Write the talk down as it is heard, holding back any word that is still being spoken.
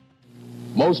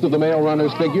Most of the male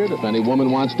runners figured if any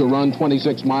woman wants to run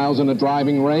 26 miles in a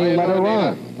driving rain, let her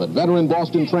run. But veteran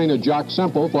Boston trainer Jock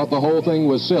Semple thought the whole thing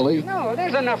was silly. No,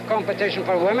 there's enough competition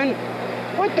for women.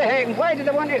 What the heck? Why do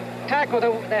they want to tackle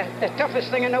the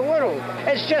toughest thing in the world?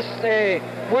 It's just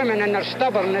women and their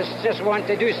stubbornness just want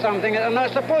to do something that they're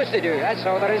not supposed to do. That's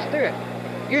all there is to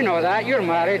it. You know that. You're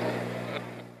married.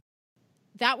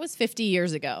 That was 50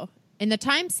 years ago. In the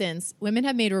time since, women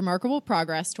have made remarkable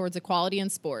progress towards equality in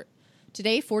sport.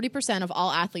 Today, 40% of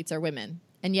all athletes are women,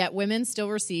 and yet women still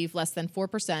receive less than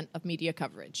 4% of media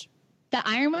coverage. The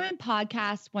Iron Women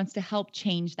podcast wants to help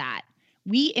change that.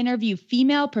 We interview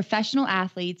female professional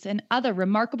athletes and other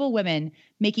remarkable women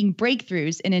making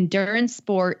breakthroughs in endurance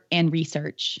sport and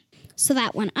research. So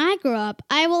that when I grow up,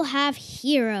 I will have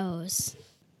heroes.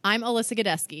 I'm Alyssa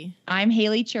Godesky. I'm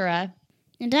Haley Chura.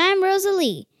 And I'm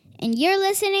Rosalie. And you're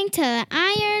listening to the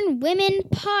Iron Women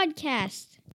podcast.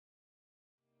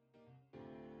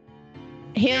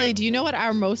 Haley, do you know what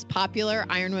our most popular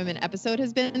Iron Women episode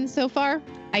has been so far?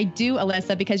 I do,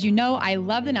 Alyssa, because you know I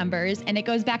love the numbers, and it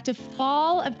goes back to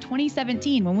fall of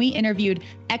 2017 when we interviewed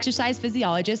exercise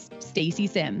physiologist Stacy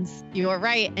Sims. You're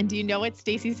right. And do you know what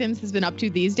Stacy Sims has been up to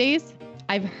these days?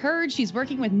 I've heard she's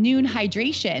working with Noon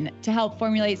Hydration to help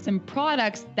formulate some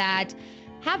products that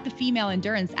have the female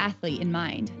endurance athlete in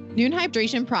mind. Noon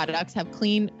Hydration products have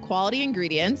clean, quality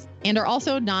ingredients and are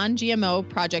also non-GMO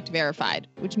project verified,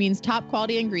 which means top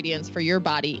quality ingredients for your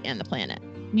body and the planet.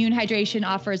 Noon Hydration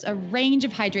offers a range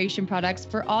of hydration products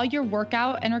for all your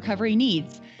workout and recovery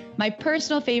needs. My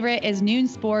personal favorite is Noon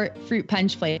Sport Fruit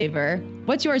Punch flavor.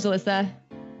 What's yours, Alyssa?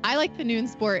 I like the Noon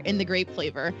Sport in the grape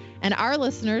flavor, and our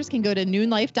listeners can go to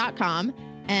noonlife.com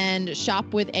and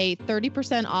shop with a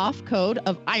 30% off code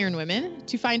of Iron Women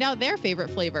to find out their favorite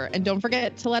flavor. And don't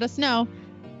forget to let us know.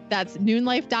 That's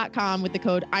noonlife.com with the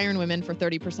code Iron Women for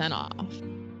 30% off.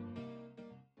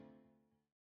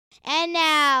 And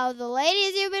now, the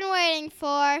ladies you've been waiting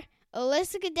for,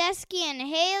 Alyssa Godesky and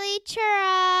Haley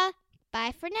Chura.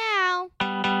 Bye for now.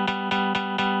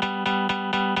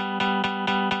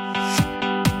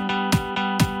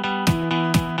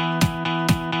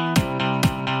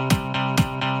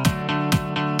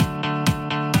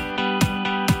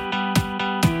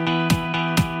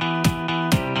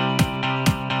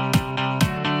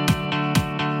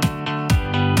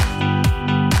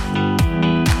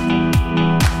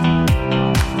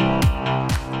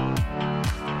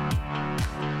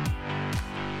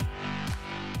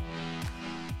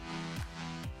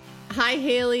 Hi,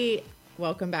 Haley.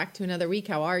 Welcome back to another week.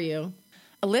 How are you?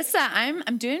 Alyssa,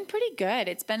 I'm doing pretty good.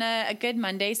 It's been a good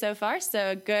Monday so far, so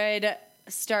a good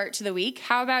start to the week.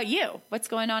 How about you? What's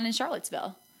going on in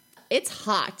Charlottesville? It's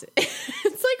hot.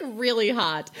 It's like really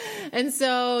hot. And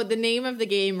so the name of the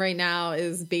game right now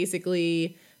is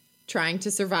basically trying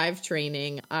to survive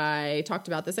training. I talked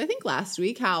about this, I think, last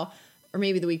week, or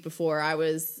maybe the week before.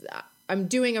 I'm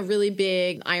doing a really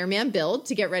big Ironman build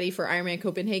to get ready for Ironman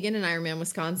Copenhagen and Ironman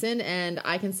Wisconsin. And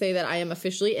I can say that I am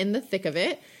officially in the thick of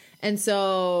it. And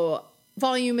so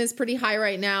volume is pretty high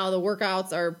right now. The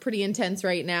workouts are pretty intense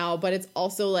right now, but it's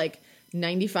also like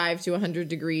 95 to 100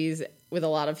 degrees with a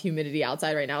lot of humidity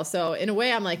outside right now. So in a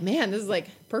way, I'm like, man, this is like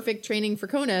perfect training for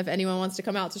Kona if anyone wants to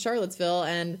come out to Charlottesville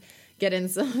and get in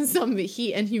some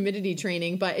heat and humidity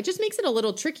training. But it just makes it a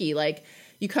little tricky. Like,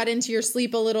 you cut into your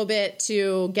sleep a little bit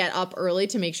to get up early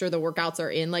to make sure the workouts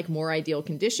are in like more ideal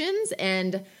conditions.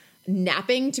 And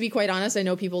napping, to be quite honest, I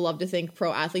know people love to think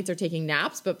pro athletes are taking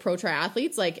naps, but pro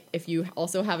triathletes, like if you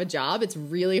also have a job, it's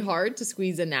really hard to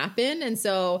squeeze a nap in. And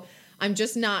so I'm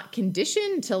just not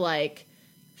conditioned to like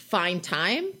find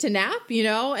time to nap, you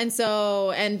know? And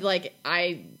so, and like,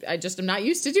 I just am not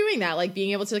used to doing that. Like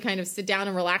being able to kind of sit down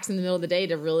and relax in the middle of the day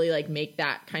to really like make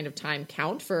that kind of time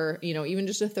count for, you know, even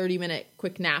just a 30-minute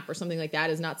quick nap or something like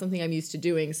that is not something I'm used to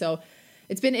doing. So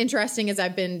it's been interesting as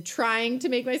I've been trying to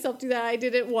make myself do that. I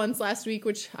did it once last week,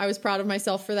 which I was proud of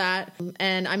myself for that.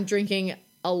 And I'm drinking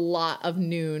a lot of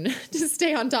Noon to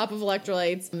stay on top of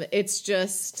electrolytes.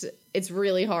 It's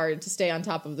really hard to stay on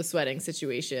top of the sweating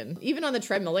situation. Even on the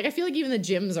treadmill, like I feel like even the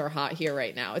gyms are hot here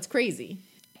right now. It's crazy.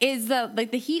 Is the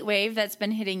heat wave that's been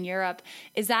hitting Europe,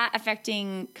 is that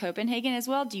affecting Copenhagen as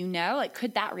well? Do you know? Like,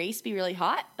 could that race be really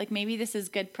hot? Like maybe this is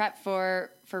good prep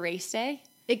for race day?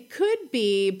 It could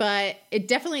be, but it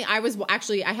definitely,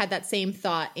 I had that same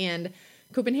thought, and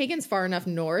Copenhagen's far enough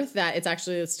north that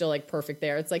it's still like perfect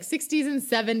there. It's like 60s and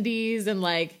 70s and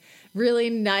like really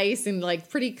nice and like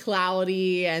pretty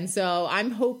cloudy. And so I'm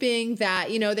hoping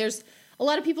that, you know, there's a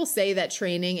lot of people say that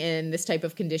training in this type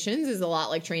of conditions is a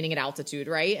lot like training at altitude,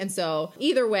 right? And so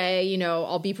either way, you know,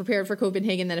 I'll be prepared for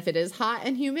Copenhagen. Then if it is hot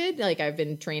and humid, like I've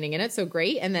been training in it, so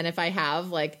great. And then if I have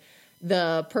like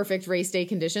the perfect race day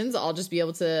conditions, I'll just be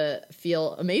able to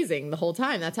feel amazing the whole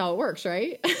time. That's how it works,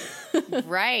 right?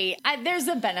 Right. There's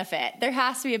a benefit. There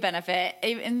has to be a benefit.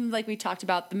 And like we talked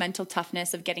about the mental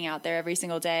toughness of getting out there every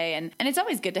single day. And it's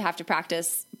always good to have to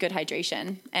practice good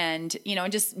hydration and, you know,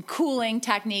 just cooling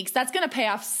techniques. That's going to pay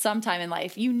off sometime in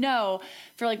life. You know,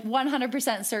 for like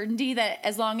 100% certainty that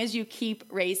as long as you keep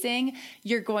racing,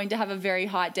 you're going to have a very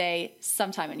hot day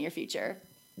sometime in your future.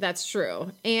 That's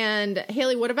true. And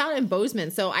Haley, what about in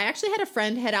Bozeman? So I actually had a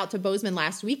friend head out to Bozeman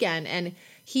last weekend, and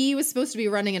he was supposed to be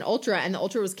running an ultra, and the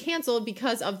ultra was canceled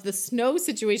because of the snow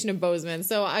situation in Bozeman.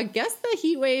 So I guess the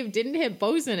heat wave didn't hit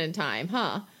Bozeman in time,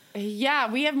 huh? Yeah,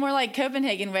 we have more like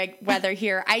Copenhagen weather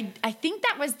here. I think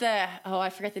that was I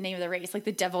forget the name of the race, like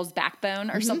the Devil's Backbone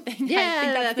or something. Yeah, I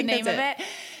think that's the name of it.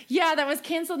 Yeah, that was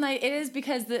canceled. It is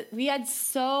because we had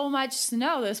so much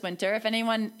snow this winter. If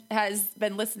anyone has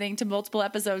been listening to multiple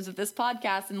episodes of this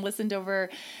podcast and listened over,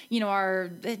 you know, our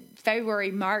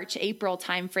February, March, April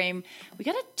timeframe, we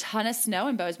got a ton of snow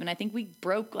in Bozeman. I think we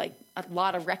broke like a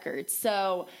lot of records.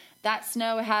 So that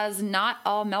snow has not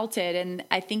all melted, and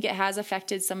I think it has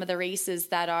affected some of the races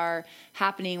that are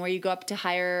happening where you go up to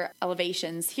higher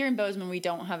elevations. Here in Bozeman, we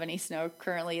don't have any snow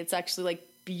currently. It's actually like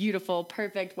beautiful,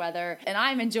 perfect weather. And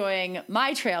I'm enjoying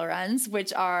my trail runs,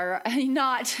 which are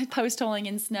not post-holing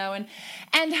in snow.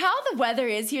 And how the weather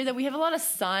is here, that we have a lot of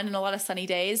sun and a lot of sunny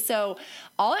days. So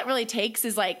all it really takes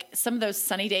is like some of those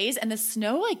sunny days and the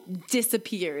snow like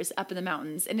disappears up in the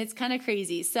mountains. And it's kind of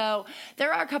crazy. So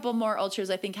there are a couple more ultras,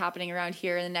 I think, happening around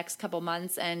here in the next couple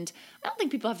months. And I don't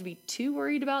think people have to be too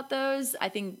worried about those. I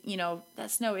think, you know, that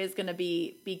snow is going to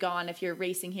be gone if you're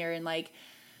racing here in like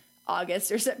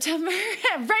August or September,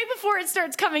 right before it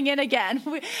starts coming in again.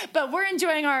 But we're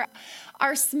enjoying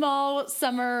our small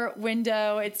summer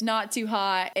window. It's not too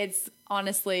hot. It's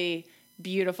honestly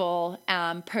beautiful,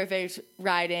 perfect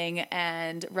riding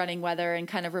and running weather, and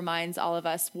kind of reminds all of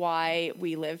us why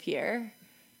we live here.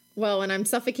 Well, when I'm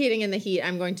suffocating in the heat,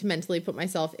 I'm going to mentally put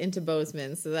myself into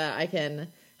Bozeman so that I can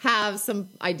have some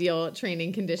ideal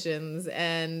training conditions.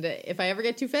 And if I ever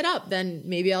get too fed up, then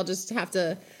maybe I'll just have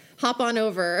to hop on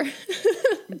over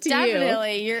to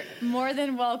Definitely. You're more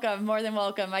than welcome. More than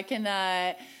welcome. I can,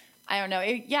 I don't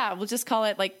know. We'll just call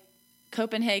it like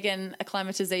Copenhagen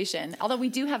acclimatization. Although we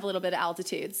do have a little bit of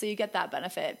altitude, so you get that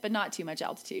benefit, but not too much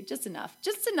altitude. Just enough.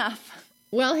 Just enough.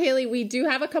 Well, Haley, we do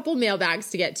have a couple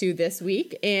mailbags to get to this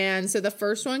week. And so the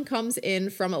first one comes in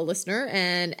from a listener,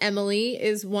 and Emily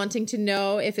is wanting to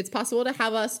know if it's possible to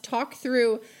have us talk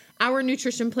through our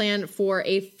nutrition plan for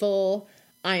a full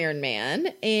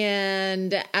Ironman.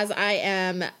 And as I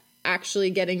am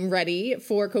actually getting ready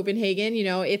for Copenhagen, you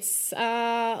know, it's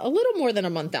a little more than a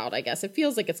month out, I guess. It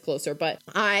feels like it's closer, but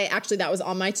that was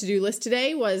on my to-do list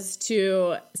today, was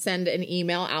to send an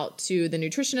email out to the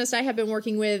nutritionist I have been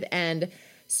working with and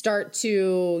start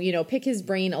to, you know, pick his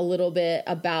brain a little bit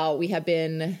about, we have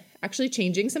been actually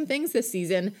changing some things this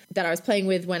season that I was playing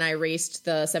with when I raced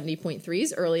the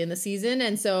 70.3s early in the season.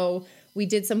 And so we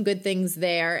did some good things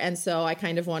there. And so I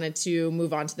kind of wanted to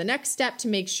move on to the next step to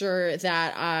make sure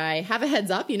that I have a heads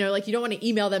up, you know, like you don't want to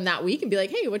email them that week and be like,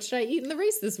 hey, what should I eat in the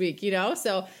race this week? You know,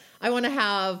 so I want to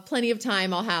have plenty of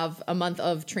time. I'll have a month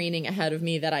of training ahead of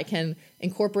me that I can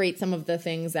incorporate some of the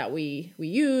things that we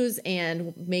use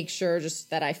and make sure just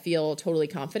that I feel totally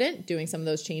confident doing some of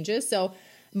those changes. So,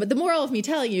 but the moral of me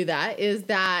telling you that is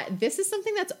that this is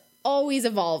something that's always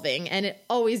evolving and it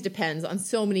always depends on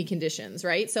so many conditions,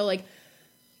 right? So like,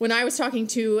 when I was talking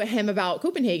to him about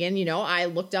Copenhagen, you know, I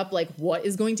looked up like what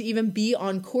is going to even be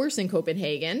on course in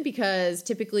Copenhagen, because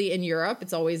typically in Europe,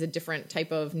 it's always a different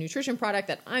type of nutrition product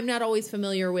that I'm not always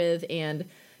familiar with and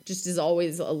just is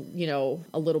always, a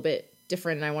little bit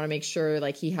different. And I want to make sure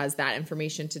like he has that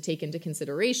information to take into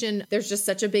consideration. There's just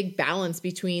such a big balance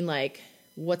between like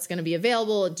what's going to be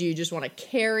available. Do you just want to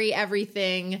carry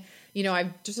everything? You know,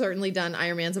 I've certainly done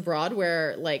Ironmans abroad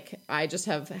where like I just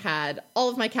have had all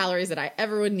of my calories that I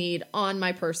ever would need on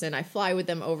my person. I fly with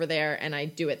them over there and I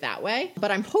do it that way.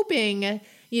 But I'm hoping,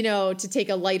 you know, to take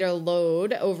a lighter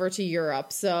load over to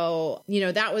Europe. So, you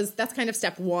know, that's kind of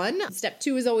step one. Step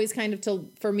two is always kind of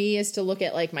for me is to look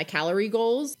at like my calorie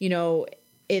goals. You know,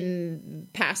 in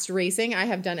past racing, I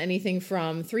have done anything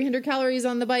from 300 calories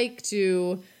on the bike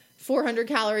to 400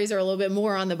 calories or a little bit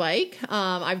more on the bike.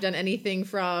 I've done anything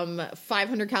from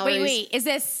 500 calories. Wait, is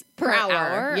this per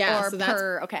hour? Yeah, or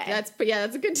so okay. That's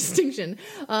a good distinction.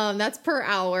 That's per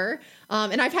hour.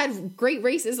 And I've had great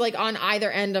races like on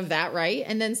either end of that, right?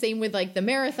 And then same with like the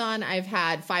marathon, I've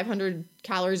had 500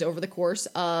 calories over the course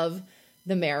of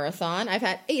the marathon. I've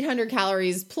had 800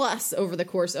 calories plus over the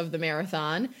course of the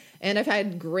marathon. And I've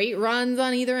had great runs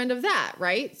on either end of that,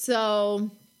 right?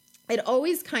 So it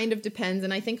always kind of depends.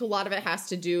 And I think a lot of it has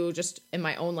to do just in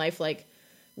my own life, like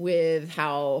with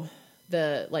how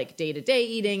the like day-to-day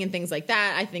eating and things like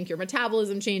that. I think your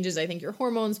metabolism changes. I think your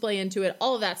hormones play into it,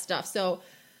 all of that stuff. So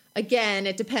again,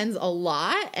 it depends a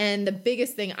lot. And the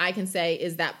biggest thing I can say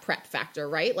is that prep factor,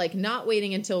 right? Like not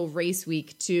waiting until race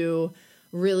week to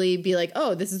really be like,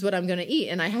 oh, this is what I'm going to eat.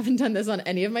 And I haven't done this on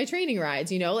any of my training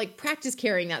rides, like practice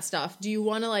carrying that stuff. Do you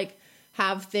want to like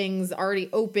have things already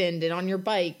opened and on your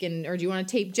bike or do you want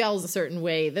to tape gels a certain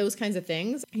way? Those kinds of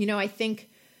things. I think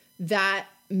that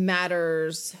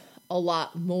matters a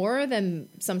lot more than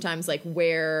sometimes like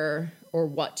where or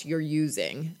what you're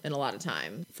using in a lot of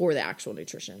time for the actual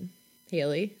nutrition.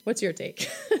 Haley, what's your take?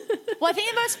 Well, I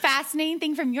think the most fascinating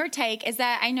thing from your take is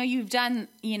that I know you've done,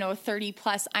 30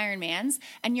 plus Ironmans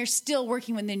and you're still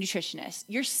working with the nutritionist.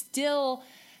 You're still,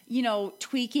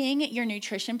 tweaking your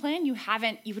nutrition plan. You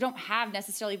don't have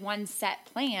necessarily one set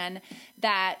plan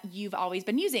that you've always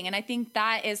been using. And I think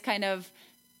that is kind of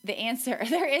the answer.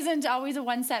 There isn't always a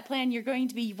one set plan. You're going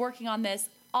to be working on this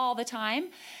all the time.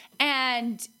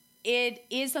 And it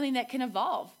is something that can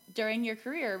evolve during your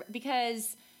career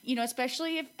because,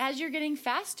 especially as you're getting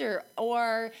faster,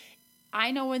 or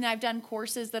I know when I've done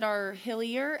courses that are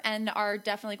hillier and are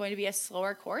definitely going to be a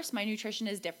slower course, my nutrition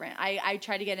is different. I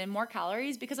try to get in more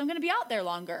calories because I'm going to be out there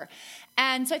longer.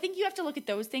 And so I think you have to look at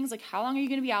those things, like how long are you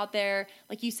going to be out there?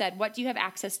 Like you said, what do you have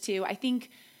access to? I think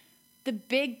the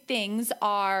big things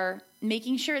are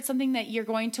making sure it's something that you're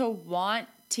going to want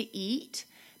to eat,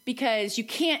 because you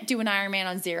can't do an Ironman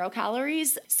on 0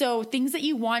 calories. So things that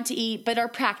you want to eat but are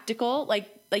practical, like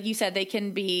you said, they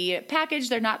can be packaged.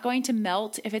 They're not going to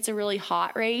melt if it's a really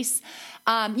hot race.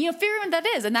 Figuring what that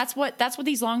is. And that's what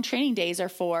these long training days are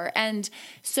for. And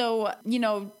so,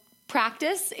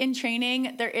 practice in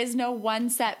training, there is no one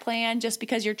set plan. Just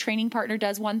because your training partner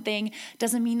does one thing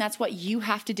doesn't mean that's what you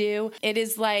have to do. It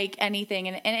is like anything,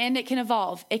 and it can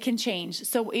evolve. It can change.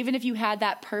 So even if you had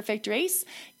that perfect race,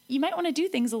 you might want to do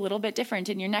things a little bit different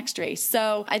in your next race.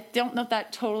 So I don't know if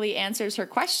that totally answers her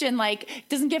question. Like,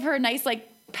 doesn't give her a nice,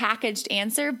 packaged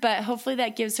answer, but hopefully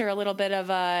that gives her a little bit of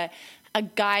a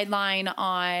guideline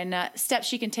on steps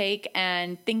she can take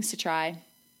and things to try.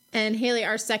 And Haley,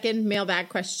 our second mailbag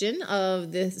question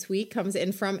of this week comes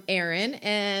in from Aaron,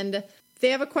 and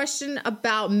they have a question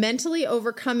about mentally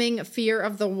overcoming fear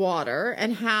of the water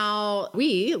and how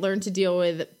we learn to deal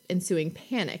with ensuing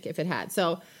panic if it had.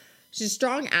 So she's a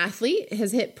strong athlete,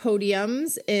 has hit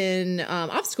podiums in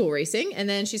obstacle racing, and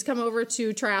then she's come over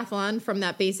to triathlon from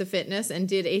that base of fitness and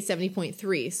did a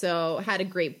 70.3. So had a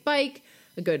great bike,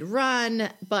 a good run,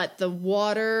 but the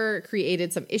water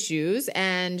created some issues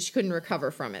and she couldn't recover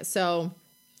from it. So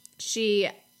she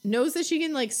knows that she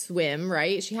can swim,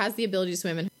 right? She has the ability to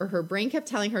swim, and her brain kept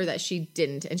telling her that she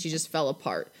didn't, and she just fell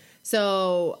apart.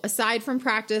 So aside from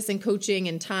practice and coaching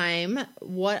and time,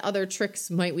 what other tricks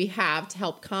might we have to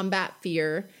help combat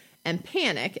fear and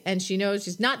panic? And she knows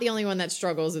she's not the only one that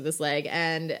struggles with this leg.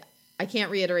 And I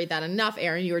can't reiterate that enough,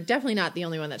 Aaron. You are definitely not the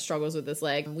only one that struggles with this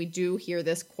leg. We do hear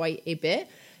this quite a bit,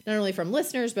 not only from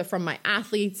listeners, but from my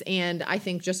athletes. And I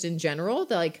think just in general,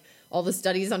 all the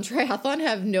studies on triathlon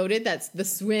have noted that the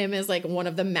swim is one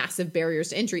of the massive barriers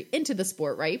to entry into the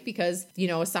sport, right? Because,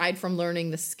 aside from learning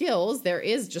the skills, there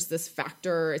is just this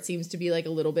factor. It seems to be a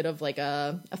little bit of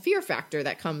a fear factor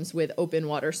that comes with open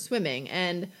water swimming.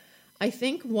 And I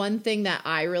think one thing that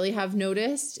I really have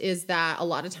noticed is that a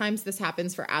lot of times this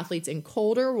happens for athletes in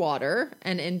colder water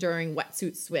and during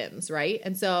wetsuit swims, right?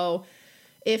 And so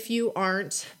if you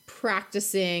aren't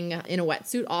practicing in a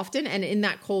wetsuit often and in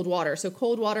that cold water, so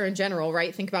cold water in general,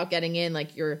 right? Think about getting in,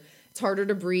 it's harder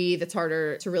to breathe. It's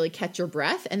harder to really catch your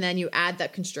breath. And then you add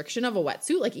that constriction of a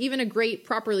wetsuit, even a great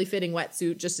properly fitting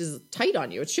wetsuit just is tight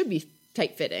on you. It should be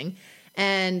tight fitting.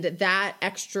 And that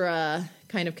extra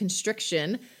kind of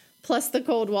constriction plus the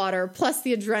cold water, plus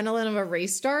the adrenaline of a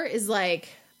race start is a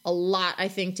lot, I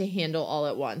think, to handle all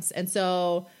at once. And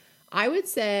so I would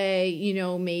say,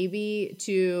 maybe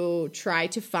to try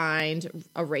to find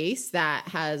a race that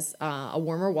has a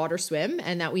warmer water swim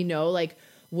and that we know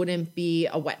wouldn't be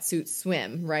a wetsuit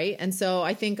swim, right? And so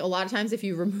I think a lot of times if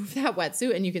you remove that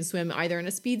wetsuit and you can swim either in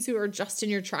a speed suit or just in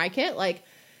your tri-kit,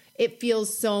 it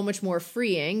feels so much more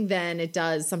freeing than it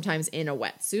does sometimes in a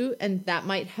wetsuit. And that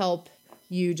might help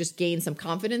you just gain some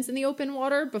confidence in the open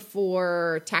water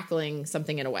before tackling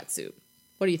something in a wetsuit.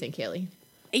 What do you think, Haley?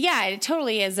 Yeah, it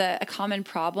totally is a common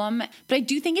problem, but I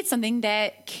do think it's something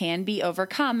that can be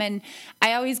overcome. And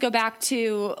I always go back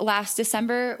to last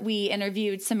December, we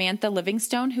interviewed Samantha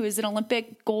Livingstone, who is an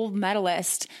Olympic gold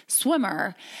medalist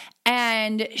swimmer.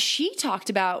 And she talked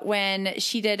about when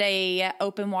she did a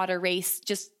open water race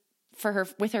just for her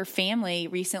with her family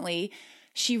recently,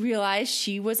 she realized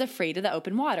she was afraid of the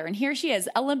open water. And here she is,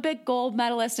 Olympic gold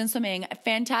medalist in swimming, a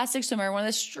fantastic swimmer, one of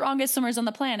the strongest swimmers on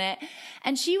the planet.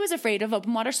 And she was afraid of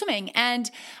open water swimming.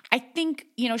 And I think,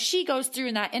 she goes through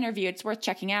in that interview, it's worth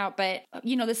checking out, but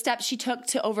the steps she took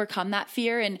to overcome that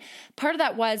fear. And part of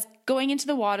that was going into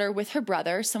the water with her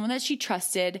brother, someone that she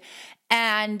trusted,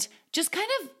 and just kind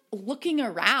of looking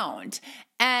around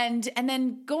and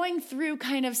then going through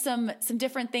kind of some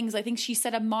different things. I think she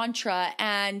said a mantra,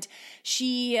 and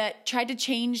she tried to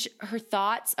change her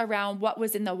thoughts around what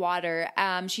was in the water.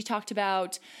 She talked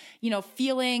about,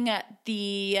 feeling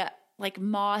the like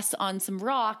moss on some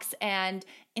rocks, and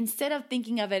instead of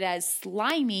thinking of it as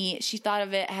slimy, she thought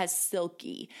of it as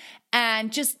silky.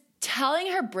 And just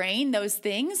telling her brain those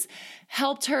things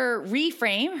helped her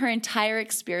reframe her entire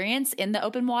experience in the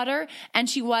open water. And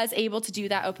she was able to do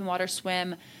that open water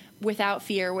swim without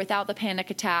fear, without the panic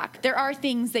attack. There are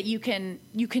things that you can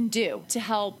do to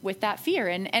help with that fear.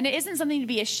 And it isn't something to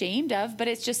be ashamed of, but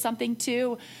it's just something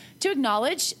to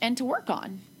acknowledge and to work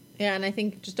on. Yeah, and I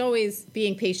think just always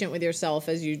being patient with yourself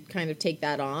as you kind of take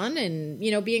that on, and,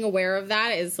 being aware of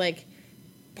that is like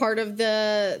part of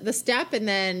the step. And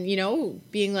then,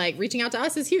 being like, reaching out to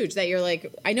us is huge, that you're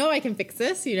like, I know I can fix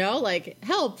this,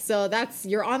 help. So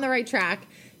you're on the right track.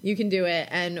 You can do it.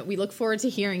 And we look forward to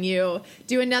hearing you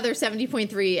do another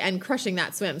 70.3 and crushing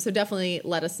that swim. So definitely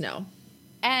let us know.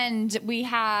 And we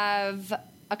have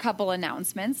a couple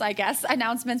announcements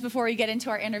before we get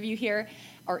into our interview here.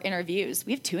 Or interviews.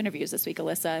 We have 2 interviews this week,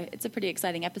 Alyssa. It's a pretty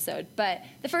exciting episode. But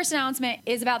the first announcement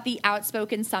is about the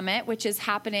Outspoken Summit, which is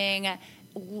happening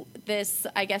this,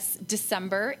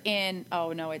 December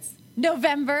it's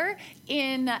November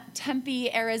in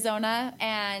Tempe, Arizona.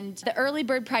 And the early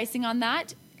bird pricing on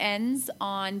that ends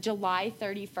on July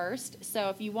 31st. So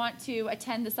if you want to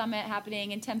attend the summit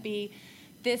happening in Tempe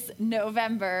this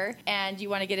November and you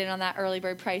want to get in on that early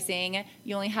bird pricing,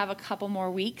 you only have a couple more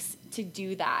weeks to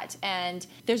do that. And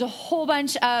there's a whole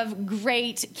bunch of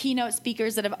great keynote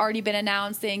speakers that have already been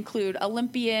announced. They include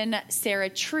Olympian Sarah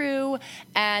True,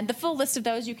 and the full list of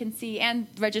those you can see, and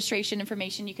registration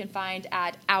information you can find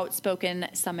at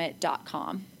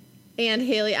outspokensummit.com. And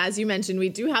Haley, as you mentioned, we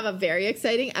do have a very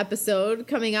exciting episode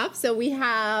coming up. So we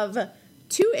have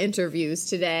 2 interviews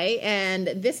today, and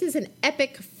this is an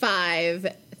Epic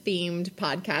 5 themed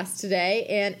podcast today.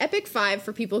 And Epic 5,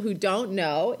 for people who don't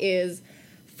know, is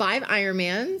 5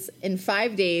 Ironmans in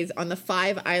 5 days on the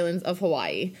 5 islands of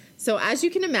Hawaii. So as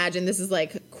you can imagine, this is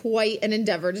like quite an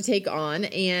endeavor to take on,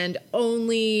 and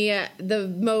only the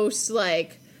most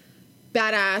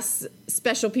badass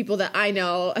special people that I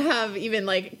know have even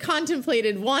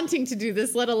contemplated wanting to do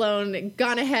this, let alone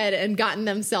gone ahead and gotten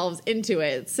themselves into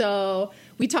it. So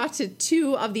we talked to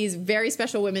 2 of these very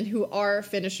special women who are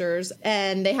finishers,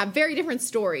 and they have very different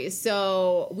stories.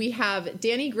 So we have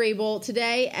Danny Grable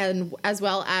today, and as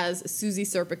well as Susie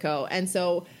Serpico. And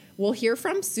so we'll hear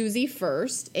from Susie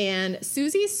first. And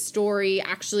Susie's story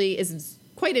actually is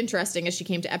quite interesting as she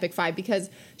came to Epic 5, because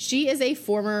she is a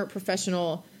former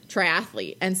professional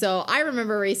triathlete. And so I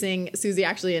remember racing Susie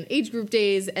actually in age group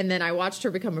days, and then I watched her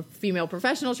become a female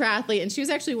professional triathlete. And she was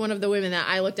actually one of the women that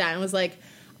I looked at and was like,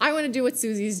 I want to do what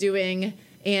Susie's doing,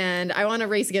 and I want to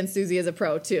race against Susie as a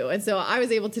pro too. And so I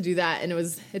was able to do that, and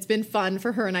it's been fun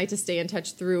for her and I to stay in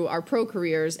touch through our pro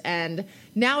careers. And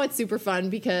now it's super fun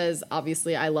because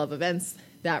obviously I love events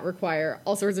that require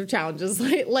all sorts of challenges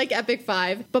like Epic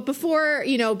 5. But before,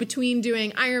 between doing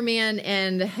Ironman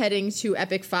and heading to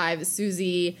Epic 5,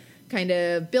 Susie kind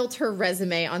of built her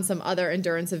resume on some other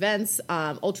endurance events,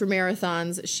 ultra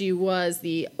marathons. She was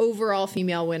the overall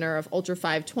female winner of Ultra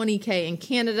 5 20K in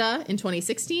Canada in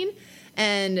 2016.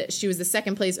 And she was the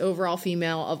second place overall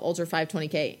female of Ultra 5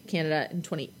 20K Canada in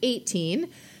 2018.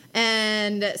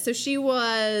 And so she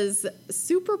was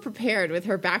super prepared with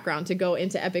her background to go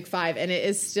into Epic 5, and it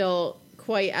is still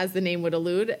quite, as the name would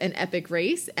allude, an epic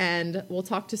race. And we'll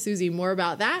talk to Susie more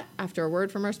about that after a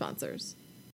word from our sponsors.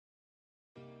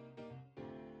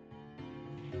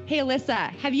 Hey,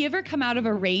 Alyssa, have you ever come out of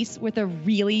a race with a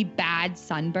really bad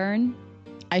sunburn?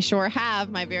 I sure have.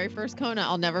 My very first Kona,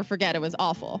 I'll never forget. It was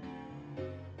awful.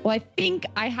 Well, I think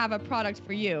I have a product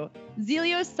for you.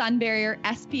 Zelios Sun Barrier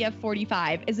SPF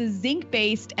 45 is a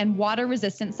zinc-based and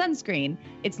water-resistant sunscreen.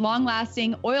 It's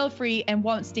long-lasting, oil-free, and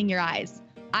won't sting your eyes.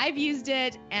 I've used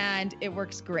it, and it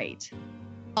works great.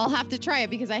 I'll have to try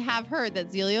it because I have heard that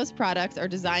Zelios products are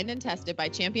designed and tested by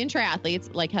champion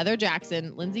triathletes like Heather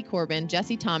Jackson, Lindsey Corbin,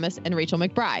 Jesse Thomas, and Rachel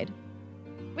McBride.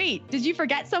 Wait, did you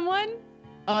forget someone?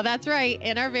 Oh, that's right.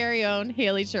 And our very own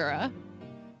Haley Chura.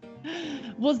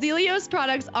 Well, Zelios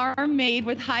products are made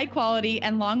with high quality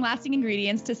and long-lasting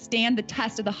ingredients to stand the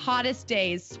test of the hottest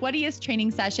days, sweatiest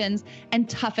training sessions, and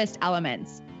toughest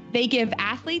elements. They give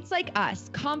athletes like us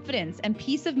confidence and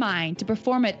peace of mind to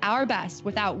perform at our best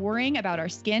without worrying about our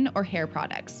skin or hair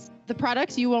products. The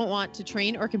products you won't want to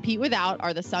train or compete without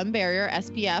are the Sun Barrier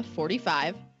SPF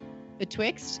 45,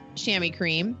 Betwixt Chamois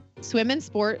Cream, Swim and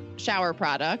Sport shower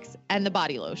products, and the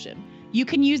body lotion. You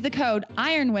can use the code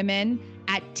IRONWOMEN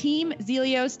at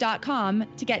teamzelios.com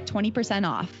to get 20%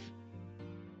 off.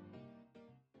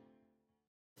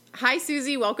 Hi,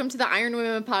 Susie. Welcome to the Iron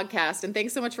Women podcast, and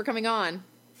thanks so much for coming on.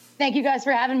 Thank you guys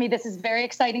for having me. This is very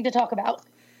exciting to talk about.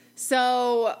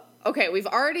 So, okay, we've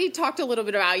already talked a little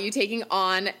bit about you taking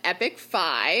on Epic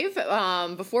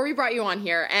 5 before we brought you on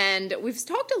here, and we've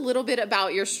talked a little bit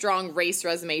about your strong race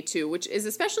resume too, which is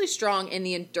especially strong in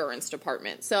the endurance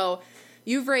department. So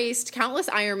you've raced countless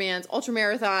Ironmans,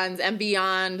 ultramarathons, and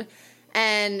beyond,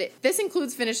 and this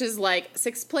includes finishes like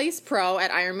 6th place pro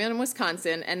at Ironman in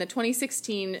Wisconsin and the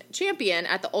 2016 champion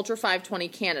at the Ultra 520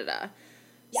 Canada.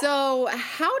 Yeah. So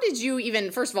how did you even,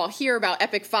 first of all, hear about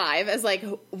Epic 5 as like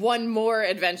one more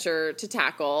adventure to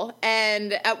tackle?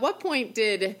 And at what point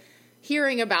did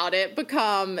hearing about it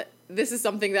become, this is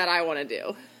something that I want to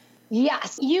do?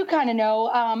 Yes, you kind of know.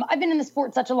 I've been in the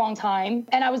sport such a long time,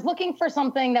 and I was looking for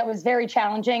something that was very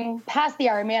challenging past the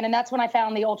Ironman, and that's when I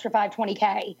found the Ultra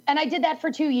 520K. And I did that for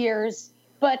 2 years,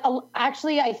 but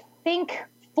actually I think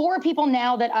 4 people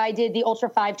now that I did the Ultra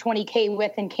 520K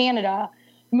with in Canada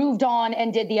moved on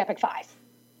and did the Epic 5.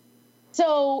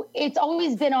 So it's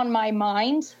always been on my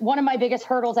mind. One of my biggest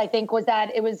hurdles, I think, was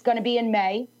that it was going to be in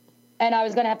May, and I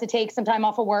was going to have to take some time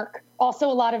off of work. Also,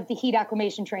 a lot of the heat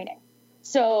acclimation training.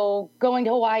 So going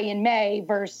to Hawaii in May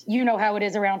versus, you know how it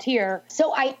is around here.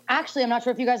 So I'm not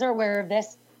sure if you guys are aware of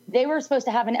this. They were supposed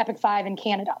to have an Epic 5 in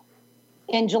Canada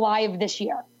in July of this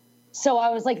year. So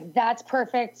I was like, that's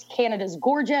perfect. Canada's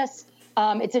gorgeous.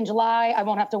 It's in July. I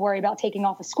won't have to worry about taking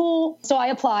off of school. So I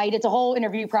applied. It's a whole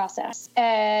interview process.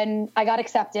 And I got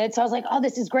accepted. So I was like, oh,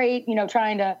 this is great.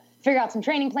 Trying to figure out some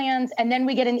training plans. And then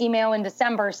we get an email in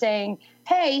December saying,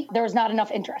 hey, there was not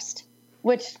enough interest,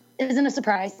 which isn't a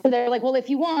surprise. So they're like, well, if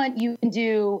you want, you can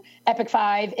do Epic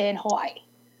 5 in Hawaii.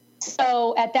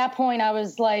 So at that point, I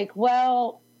was like,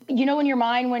 well, in your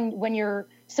mind, when you're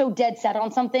so dead set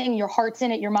on something, your heart's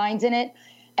in it, your mind's in it.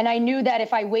 And I knew that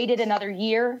if I waited another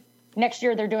year, next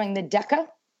year they're doing the DECA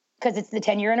because it's the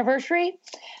 10-year anniversary.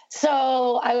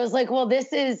 So I was like, well,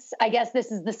 I guess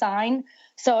this is the sign.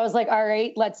 So I was like, all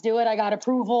right, let's do it. I got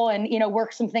approval and,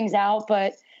 work some things out.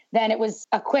 But then it was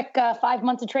a quick 5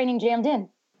 months of training jammed in.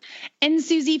 And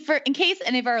Susie, in case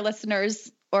any of our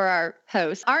listeners or our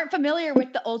hosts aren't familiar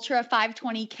with the Ultra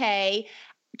 520K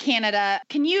Canada,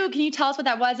 can you tell us what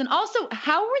that was? And also,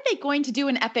 how were they going to do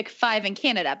an Epic 5 in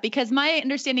Canada? Because my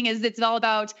understanding is it's all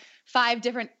about 5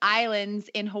 different islands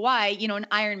in Hawaii, an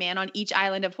Ironman on each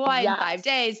island of Hawaii in 5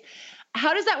 days.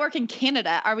 How does that work in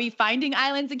Canada? Are we finding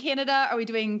islands in Canada? Are we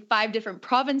doing 5 different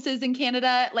provinces in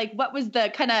Canada? Like, what's the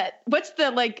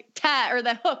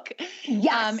hook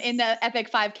in the Epic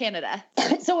 5 Canada?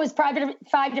 So it was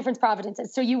 5 different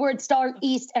provinces. So you would start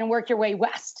east and work your way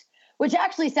west, which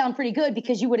actually sound pretty good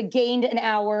because you would have gained an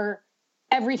hour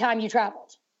every time you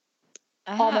traveled.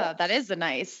 That is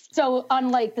nice. So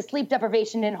unlike the sleep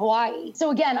deprivation in Hawaii.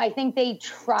 So again, I think they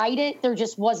tried it. There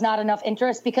just was not enough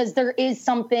interest because there is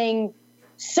something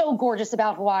so gorgeous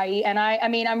about Hawaii. And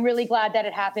I'm really glad that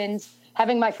it happened.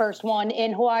 Having my first one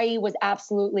in Hawaii was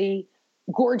absolutely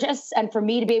gorgeous. And for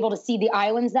me to be able to see the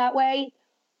islands that way,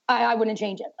 I wouldn't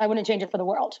change it. I wouldn't change it for the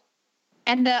world.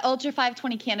 And the Ultra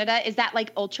 520 Canada, is that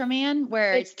like Ultraman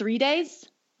where it's 3 days?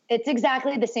 It's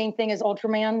exactly the same thing as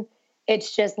Ultraman.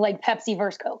 It's just like Pepsi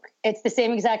versus Coke. It's the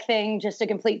same exact thing, just a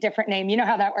complete different name. You know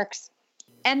how that works.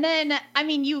 And then,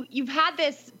 you've had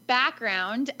this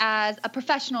background as a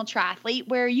professional triathlete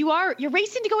where you're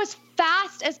racing to go as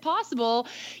fast as possible,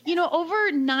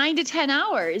 over 9 to 10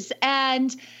 hours.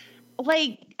 And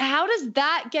how does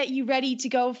that get you ready to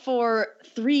go for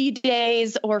 3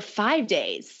 days or 5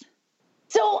 days?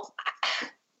 So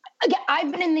again,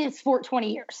 I've been in this sport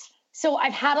 20 years. So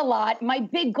I've had a lot. My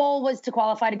big goal was to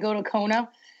qualify to go to Kona.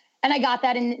 And I got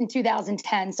that in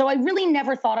 2010. So I really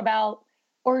never thought about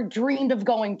or dreamed of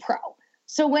going pro.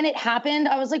 So when it happened,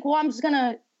 I was like, well, I'm just going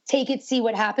to take it, see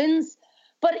what happens.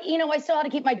 But, you know, I still had to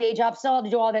keep my day job, still had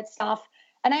to do all that stuff.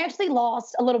 And I actually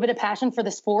lost a little bit of passion for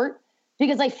the sport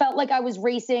because I felt like I was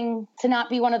racing to not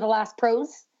be one of the last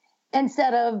pros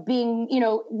instead of being, you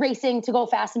know, racing to go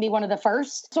fast and be one of the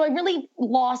first. So I really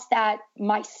lost that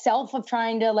myself of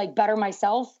trying to like better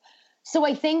myself. So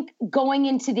I think going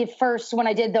into the first, when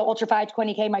I did the Ultra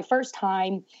 520K my first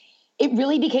time, it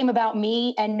really became about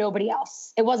me and nobody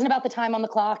else. It wasn't about the time on the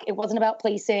clock. It wasn't about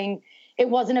placing. It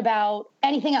wasn't about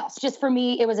anything else. Just for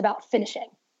me, it was about finishing.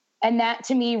 And that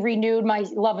to me renewed my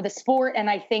love of the sport. And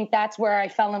I think that's where I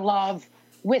fell in love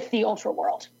with the ultra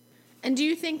world. And do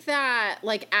you think that,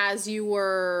 like, as you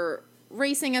were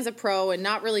racing as a pro and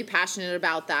not really passionate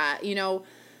about that, you know,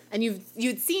 and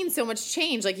you'd seen so much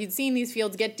change, like you'd seen these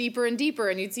fields get deeper and deeper,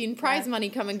 and you'd seen prize money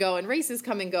come and go and races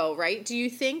come and go, right? Do you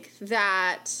think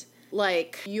that,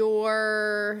 like,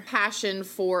 your passion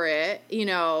for it, you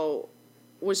know,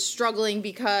 was struggling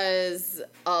because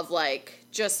of, like,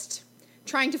 just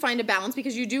trying to find a balance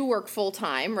because you do work full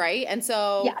time, right? And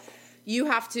so you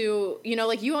have to, you know,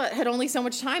 like you had only so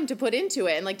much time to put into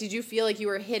it. And like, did you feel like you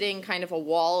were hitting kind of a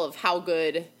wall of how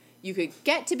good you could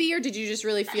get to be, or did you just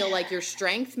really feel like your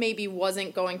strength maybe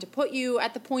wasn't going to put you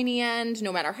at the pointy end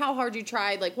no matter how hard you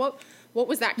tried? Like what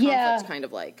was that conflict kind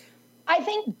of like? I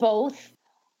think both.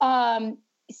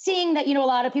 Seeing that, you know, a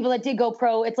lot of people that did go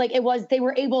pro, it's like they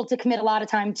were able to commit a lot of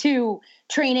time to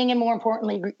training and more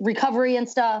importantly, recovery and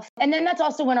stuff. And then that's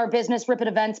also when our business Rip It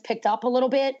events picked up a little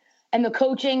bit and the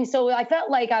coaching. So I felt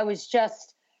like I was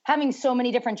just having so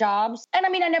many different jobs. And I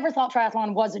mean, I never thought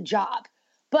triathlon was a job,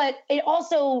 but it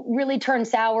also really turned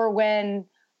sour when,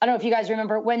 I don't know if you guys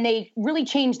remember, when they really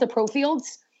changed the pro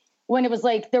fields, when it was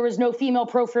like, there was no female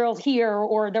pro field here,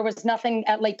 or there was nothing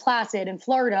at Lake Placid in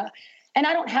Florida. And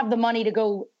I didn't have the money to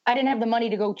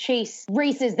go chase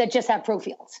races that just have pro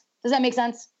fields. Does that make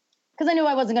sense? Because I knew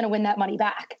I wasn't going to win that money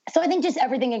back. So I think just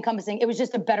everything encompassing, it was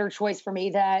just a better choice for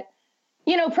me that,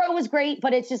 you know, pro was great,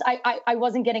 but it's just, I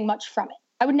wasn't getting much from it.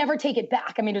 I would never take it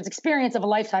back. I mean, it was experience of a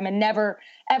lifetime and never,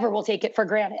 ever will take it for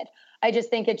granted. I just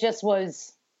think it just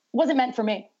wasn't meant for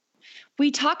me. We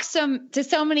talk to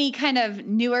so many kind of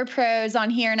newer pros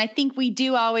on here. And I think we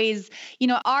do always, you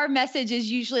know, our message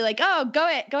is usually like, oh, go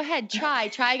ahead,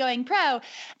 try going pro.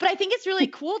 But I think it's really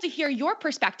cool to hear your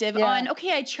perspective on,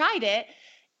 okay, I tried it.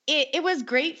 It was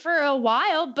great for a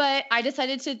while, but I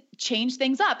decided to change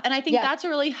things up. And I think that's a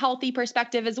really healthy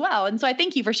perspective as well. And so I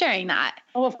thank you for sharing that.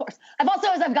 Oh, of course. I've also,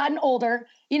 as I've gotten older,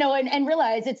 you know, and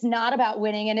realized it's not about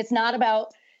winning and it's not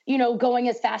about, you know, going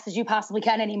as fast as you possibly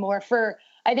can anymore.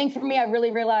 I think for me, I really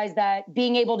realized that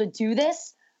being able to do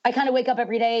this, I kind of wake up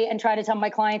every day and try to tell my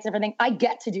clients and everything, I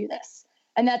get to do this.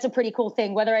 And that's a pretty cool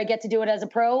thing, whether I get to do it as a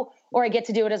pro or I get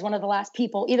to do it as one of the last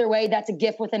people. Either way, that's a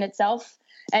gift within itself,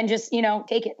 and just, you know,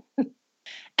 take it.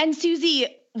 And Susie,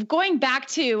 going back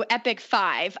to Epic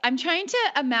 5, I'm trying to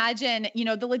imagine, you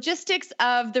know, the logistics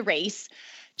of the race.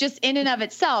 Just in and of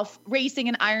itself, racing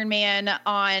an Ironman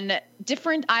on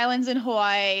different islands in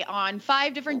Hawaii on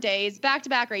 5 different days,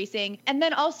 back-to-back racing. And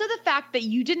then also the fact that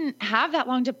you didn't have that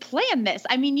long to plan this.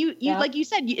 I mean, you like you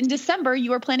said, in December,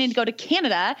 you were planning to go to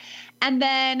Canada. And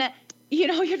then, you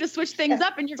know, you have to switch things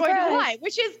up and you're going to Hawaii,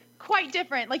 which is quite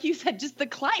different. Like you said, just the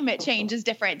climate change is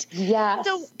different. Yes.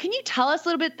 So can you tell us a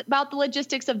little bit about the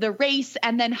logistics of the race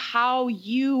and then how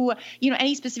you know,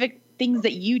 any specific things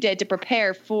that you did to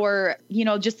prepare for, you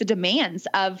know, just the demands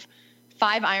of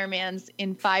 5 Ironmans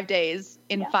in 5 days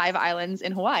in 5 islands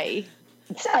in Hawaii?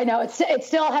 I know it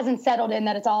still hasn't settled in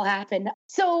that it's all happened.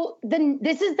 So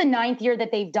this is the 9th year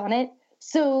that they've done it.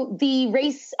 So the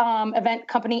race event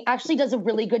company actually does a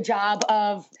really good job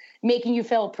of making you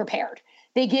feel prepared.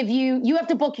 They give you have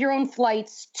to book your own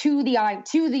flights to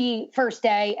the first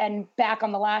day and back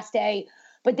on the last day.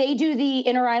 But they do the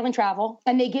inter-island travel,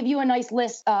 and they give you a nice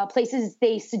list of places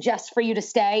they suggest for you to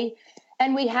stay.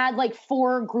 And we had like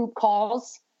 4 group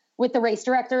calls with the race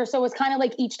director. So it was kind of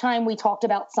like each time we talked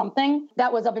about something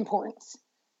that was of importance.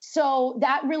 So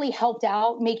that really helped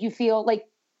out, make you feel like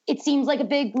it seems like a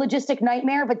big logistic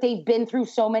nightmare, but they've been through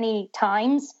so many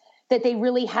times that they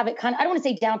really have it kind of, I don't want to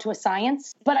say down to a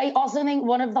science, but I also think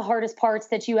one of the hardest parts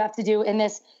that you have to do in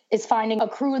this is finding a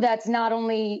crew that's not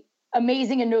only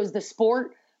amazing and knows the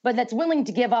sport, but that's willing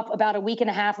to give up about a week and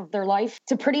a half of their life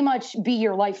to pretty much be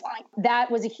your lifeline.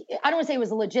 That was, I don't want to say it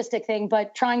was a logistic thing,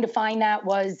 but trying to find that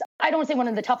was, I don't want to say one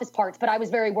of the toughest parts, but I was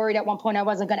very worried at one point I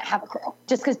wasn't going to have a crew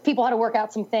just because people had to work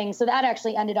out some things. So that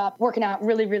actually ended up working out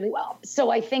really, really well. So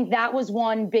I think that was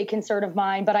one big concern of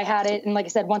mine, but I had it. And like I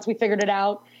said, once we figured it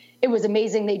out, It was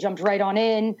amazing. They jumped right on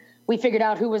in. We figured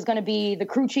out who was going to be the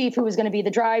crew chief, who was going to be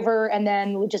the driver, and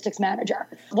then logistics manager.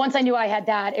 Once I knew I had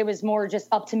that, it was more just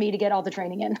up to me to get all the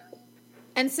training in.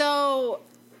 And so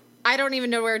I don't even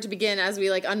know where to begin as we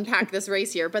like unpack this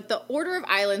race here, but the order of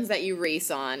islands that you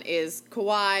race on is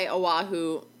Kauai,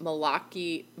 Oahu,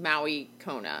 Molokai, Maui,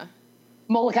 Kona.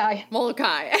 Molokai.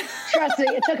 Trust me,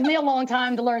 it took me a long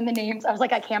time to learn the names. I was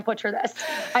like, I can't butcher this.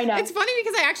 I know. It's funny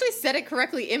because I actually said it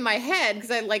correctly in my head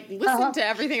because I like listened to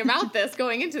everything about this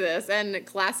going into this, and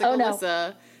classic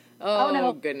Alyssa.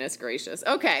 No. Goodness gracious.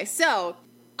 Okay, so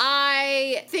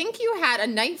I think you had a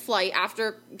night flight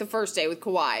after the first day with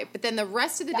Kauai, but then the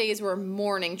rest of the days were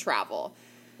morning travel.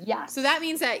 Yeah. So that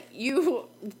means that you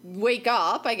wake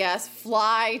up, I guess,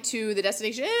 fly to the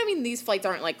destination. And I mean, these flights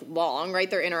aren't like long, right?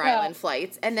 They're inter-island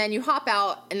flights. And then you hop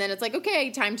out, and then it's like, okay,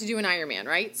 time to do an Ironman,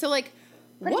 right? So like,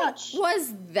 what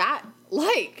was that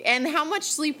like? And how much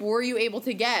sleep were you able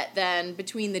to get then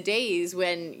between the days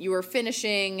when you were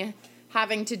finishing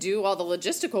having to do all the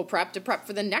logistical prep to prep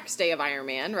for the next day of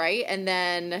Ironman, right? And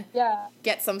then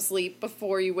get some sleep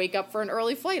before you wake up for an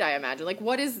early flight, I imagine. Like,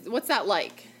 what's that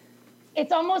like?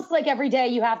 It's almost like every day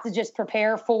you have to just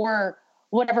prepare for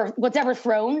whatever's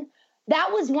thrown. That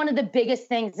was one of the biggest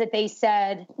things that they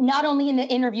said, not only in the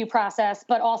interview process,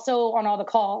 but also on all the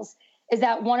calls, is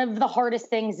that one of the hardest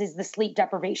things is the sleep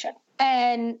deprivation.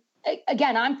 And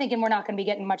again, I'm thinking we're not going to be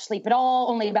getting much sleep at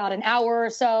all, only about an hour or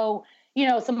so. You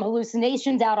know, some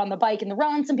hallucinations out on the bike and the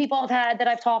run some people have had that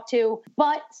I've talked to.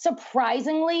 But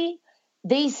surprisingly,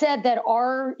 they said that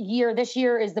this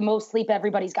year is the most sleep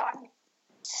everybody's gotten.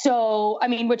 So, I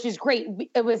mean, which is great.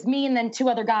 It was me and then two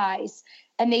other guys.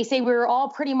 And they say we were all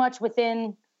pretty much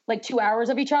within like 2 hours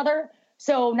of each other.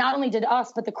 So not only did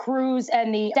us, but the crews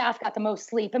and the staff got the most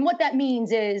sleep. And what that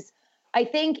means is, I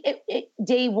think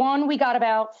day 1, we got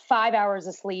about 5 hours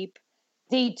of sleep.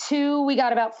 Day 2, we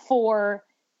got about 4.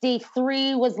 Day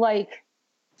 3 was like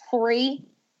 3.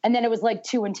 And then it was like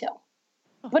 2 and 2.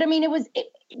 But I mean,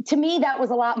 to me, that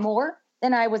was a lot more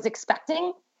than I was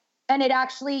expecting. And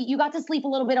you got to sleep a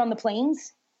little bit on the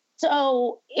planes.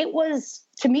 So it was,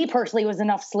 to me personally, it was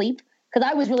enough sleep because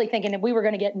I was really thinking that we were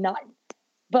going to get none.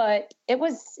 But it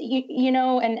was,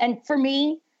 and for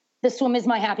me, the swim is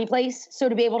my happy place. So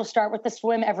to be able to start with the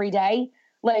swim every day,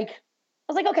 I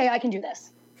was like, okay, I can do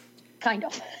this. Kind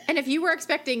of. And if you were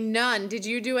expecting none, did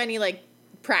you do any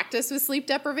practice with sleep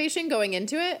deprivation going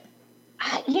into it?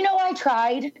 I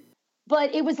tried.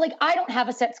 But it was like, I don't have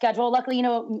a set schedule. Luckily,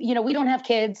 we don't have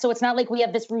kids. So it's not like we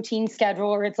have this routine schedule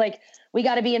or it's like, we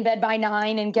got to be in bed by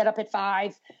 9 and get up at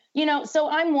 5, so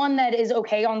I'm one that is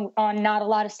okay on not a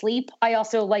lot of sleep. I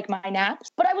also like my naps,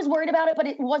 but I was worried about it, but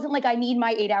it wasn't like I need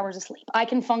my 8 hours of sleep. I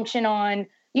can function on,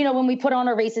 when we put on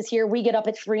our races here, we get up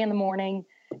at 3 a.m.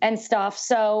 and stuff.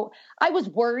 So I was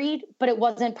worried, but it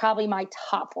wasn't probably my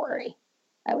top worry,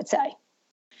 I would say.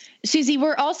 Susie,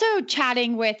 we're also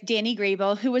chatting with Danny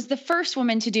Grable, who was the first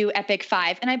woman to do Epic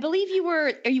 5. And I believe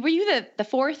were you the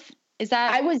fourth? Is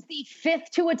that? I was the 5th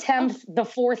to attempt, the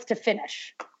 4th to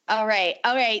finish. All right.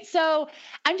 So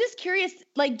I'm just curious,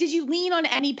 did you lean on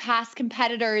any past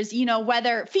competitors,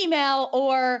 whether female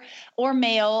or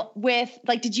male with,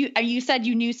 you said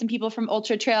you knew some people from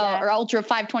Ultra Trail or Ultra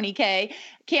 520K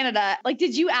Canada.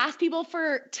 Did you ask people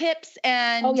for tips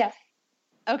and? Oh, yes.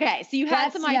 Okay, so you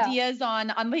had some ideas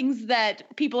on things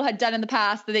that people had done in the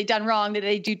past that they'd done wrong, that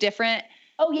they do different?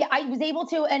 Oh, yeah, I was able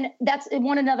to. And that's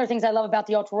one of the other things I love about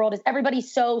the Ultra World is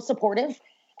everybody's so supportive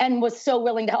and was so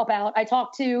willing to help out. I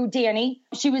talked to Danny.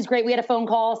 She was great. We had a phone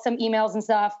call, some emails and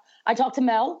stuff. I talked to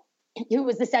Mel, who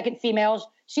was the second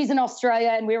female. She's in Australia,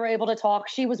 and we were able to talk.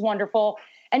 She was wonderful.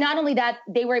 And not only that,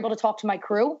 they were able to talk to my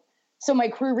crew. So my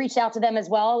crew reached out to them as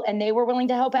well, and they were willing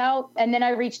to help out. And then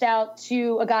I reached out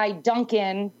to a guy,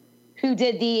 Duncan, who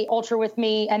did the Ultra with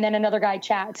me, and then another guy,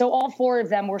 Chad. So all 4 of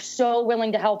them were so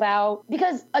willing to help out.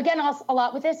 Because, again, a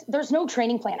lot with this, there's no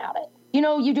training plan out of it.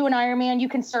 You do an Ironman, you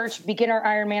can search beginner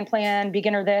Ironman plan,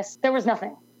 beginner this. There was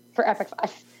nothing for Epic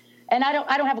 5. And I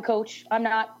don't have a coach.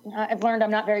 I've learned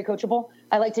I'm not very coachable.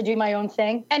 I like to do my own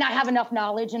thing. And I have enough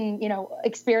knowledge and,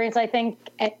 experience, I think,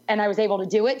 and I was able to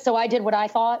do it. So I did what I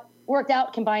thought worked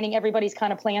out, combining everybody's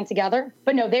kind of plan together.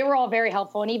 But no, they were all very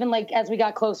helpful. And even as we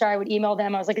got closer, I would email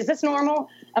them. I was like, is this normal?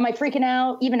 Am I freaking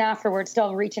out? Even afterwards,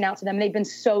 still reaching out to them. They've been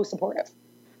so supportive.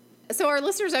 So our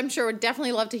listeners, I'm sure, would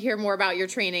definitely love to hear more about your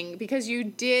training because you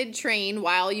did train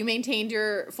while you maintained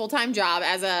your full-time job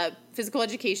as a physical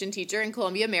education teacher in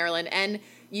Columbia, Maryland, and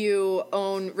you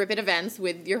own Rip It Events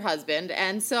with your husband.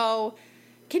 And so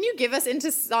can you give us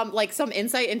into some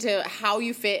insight into how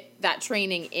you fit that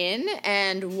training in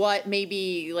and what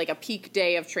maybe a peak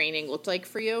day of training looked like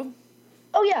for you?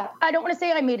 Oh, yeah. I don't want to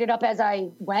say I made it up as I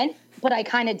went, but I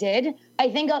kind of did.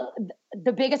 I think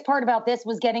the biggest part about this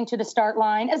was getting to the start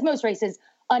line, as most races,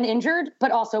 uninjured,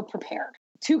 but also prepared.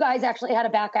 2 guys actually had to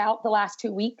back out the last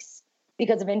 2 weeks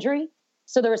because of injury.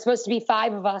 So there were supposed to be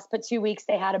 5 of us, but 2 weeks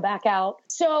they had to back out.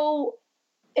 So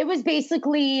it was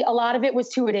basically, a lot of it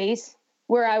was 2-a-days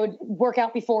where I would work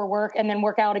out before work and then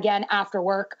work out again after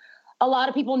work. A lot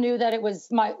of people knew that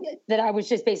that I was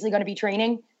just basically going to be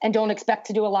training and don't expect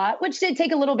to do a lot, which did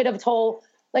take a little bit of a toll,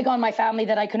 like on my family,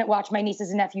 that I couldn't watch my nieces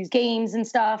and nephews' games and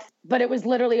stuff. But it was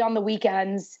literally on the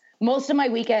weekends. Most of my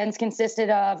weekends consisted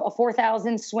of a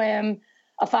 4,000 swim,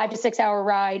 a 5 to 6 hour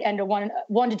ride, and a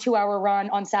 1 to 2 hour run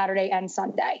on Saturday and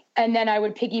Sunday. And then I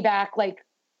would piggyback like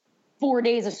 4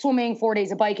 days of swimming, 4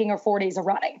 days of biking, or 4 days of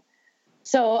running.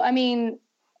 So, I mean,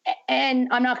 and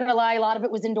I'm not going to lie, a lot of it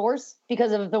was indoors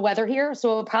because of the weather here.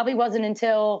 So it probably wasn't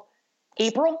until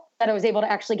April that I was able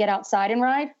to actually get outside and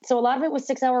ride. So a lot of it was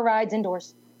 6 hour rides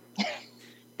indoors.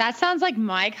 That sounds like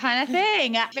my kind of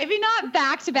thing. Maybe not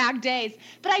back-to-back days,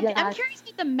 but I'm curious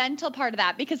about the mental part of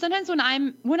that, because sometimes when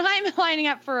I'm lining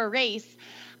up for a race,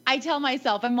 I tell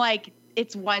myself, I'm like,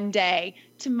 it's one day.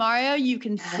 Tomorrow you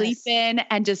can sleep in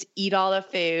and just eat all the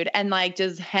food and like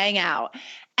just hang out.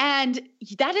 And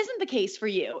that isn't the case for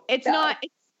you. It's not.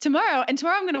 It's tomorrow, and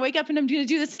tomorrow I'm going to wake up and I'm going to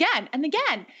do this again and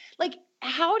again. Like,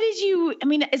 how did you, I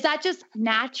mean, is that just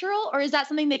natural, or is that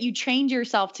something that you trained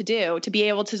yourself to do, to be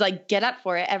able to like get up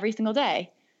for it every single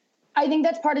day? I think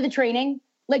that's part of the training.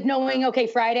 Like knowing, okay,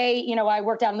 Friday, I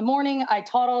worked out in the morning, I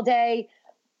taught all day,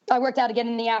 I worked out again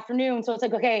in the afternoon. So it's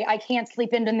like, okay, I can't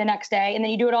sleep in the next day. And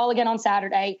then you do it all again on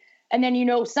Saturday. And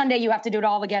then, Sunday you have to do it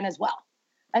all again as well.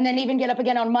 And then even get up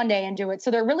again on Monday and do it. So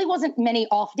there really wasn't many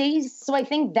off days. So I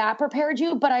think that prepared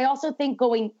you. But I also think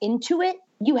going into it,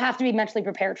 you have to be mentally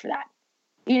prepared for that.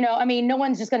 No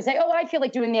one's just going to say, oh, I feel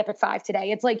like doing the Epic 5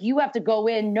 today. It's like you have to go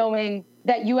in knowing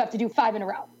that you have to do 5 in a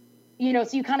row.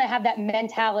 So you kind of have that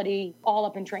mentality all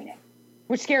up in training,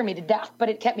 which scared me to death, but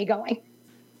it kept me going.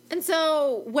 And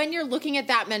so when you're looking at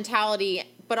that mentality,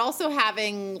 but also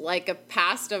having like a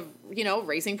past of,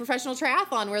 racing professional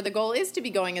triathlon where the goal is to be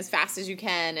going as fast as you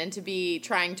can and to be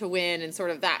trying to win and sort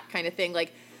of that kind of thing.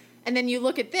 Like, and then you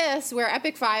look at this where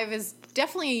Epic 5 is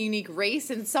definitely a unique race,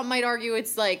 and some might argue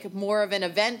it's like more of an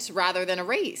event rather than a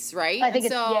race, right? I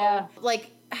think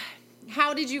like,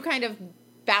 how did you kind of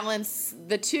balance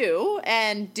the two,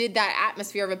 and did that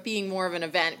atmosphere of it being more of an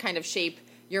event kind of shape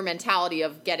your mentality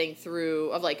of getting through,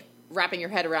 of like wrapping your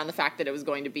head around the fact that it was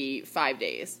going to be 5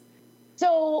 days?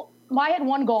 So I had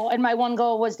one goal, and my one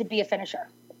goal was to be a finisher.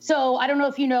 So I don't know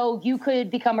if you could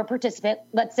become a participant.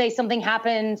 Let's say something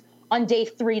happened on day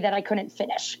 3 that I couldn't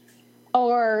finish.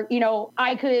 Or,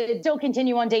 I could still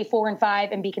continue on day 4 and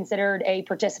 5 and be considered a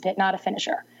participant, not a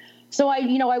finisher. So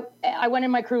I went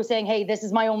in my crew saying, hey, this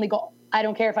is my only goal. I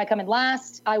don't care if I come in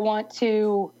last. I want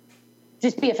to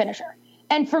just be a finisher.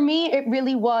 And for me, it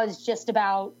really was just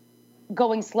about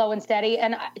going slow and steady.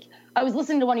 And I was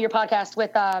listening to one of your podcasts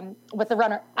with the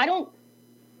runner.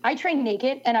 I train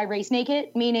naked and I race naked,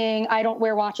 meaning I don't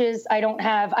wear watches. I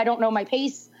don't know my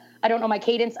pace. I don't know my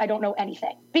cadence. I don't know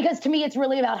anything. Because to me, it's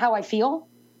really about how I feel.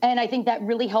 And I think that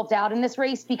really helped out in this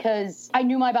race because I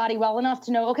knew my body well enough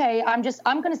to know, okay, I'm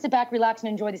going to sit back, relax, and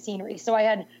enjoy the scenery. So I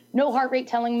had no heart rate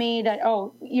telling me that,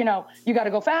 oh, you got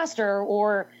to go faster,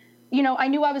 or, I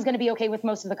knew I was going to be okay with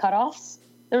most of the cutoffs.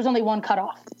 There was only one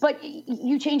cutoff. But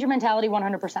you change your mentality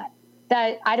 100%.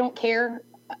 That I don't care.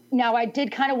 Now, I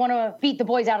did kind of want to beat the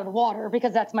boys out of the water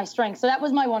because that's my strength. So that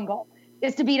was my one goal,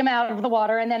 is to beat them out of the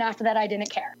water. And then after that, I didn't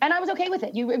care. And I was okay with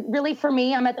it. Really, for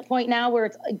me, I'm at the point now where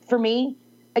it's, for me,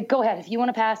 go ahead. If you want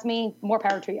to pass me, more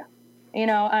power to you.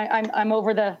 I'm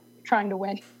over the trying to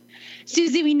win.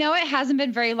 Susie, we know it hasn't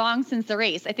been very long since the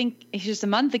race. I think it's just a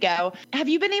month ago. Have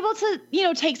you been able to,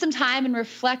 take some time and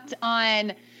reflect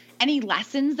on any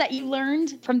lessons that you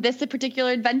learned from this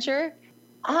particular adventure?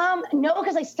 No,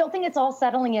 because I still think it's all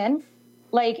settling in.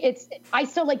 I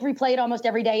still replay it almost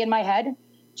every day in my head,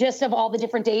 just of all the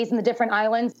different days and the different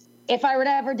islands. If I were to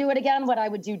ever do it again, what I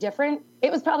would do different.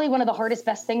 It was probably one of the hardest,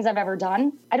 best things I've ever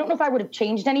done. I don't know if I would have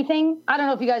changed anything. I don't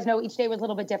know if you guys know, each day was a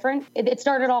little bit different. It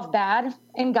started off bad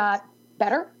and got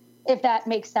better, if that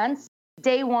makes sense.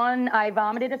 Day 1, I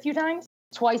vomited a few times,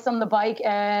 twice on the bike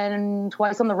and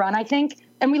twice on the run, I think.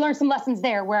 And we learned some lessons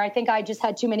there where I think I just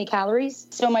had too many calories.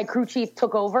 So my crew chief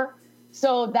took over.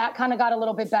 So that kind of got a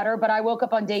little bit better. But I woke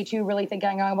up on day 2 really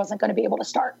thinking I wasn't going to be able to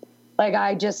start.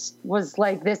 I just was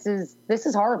like, this is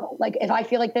horrible. If I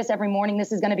feel like this every morning,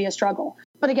 this is going to be a struggle.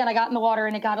 But again, I got in the water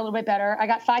and it got a little bit better. I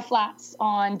got 5 flats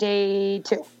on day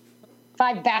 2,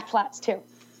 5 back flats too.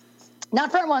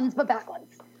 Not front ones, but back ones.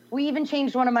 We even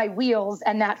changed one of my wheels,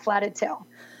 and that flatted too.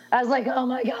 I was like, oh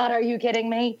my God, are you kidding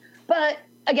me? But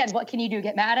again, what can you do?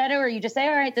 Get mad at it? Or you just say,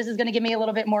 all right, this is going to give me a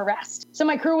little bit more rest. So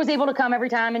my crew was able to come every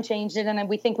time and changed it. And then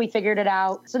we think we figured it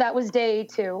out. So that was day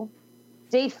 2.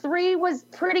 Day 3 was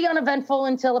pretty uneventful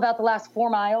until about the last 4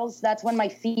 miles. That's when my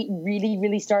feet really,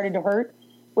 really started to hurt,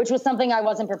 which was something I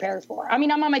wasn't prepared for. I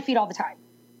mean, I'm on my feet all the time.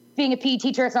 Being a PE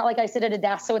teacher, it's not like I sit at a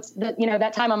desk. So it's,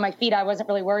 that time on my feet, I wasn't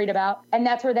really worried about. And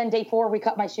that's where then day 4, we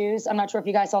cut my shoes. I'm not sure if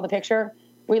you guys saw the picture.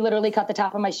 We literally cut the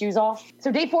top of my shoes off.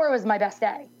 So day 4 was my best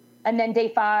day. And then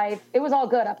day 5, it was all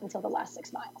good up until the last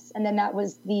 6 miles. And then that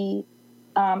was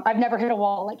I've never hit a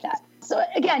wall like that. So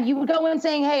again, you would go in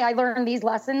saying, hey, I learned these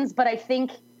lessons, but I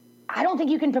don't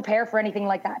think you can prepare for anything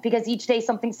like that because each day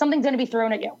something's going to be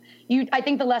thrown at you. I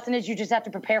think the lesson is you just have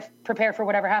to prepare for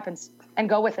whatever happens and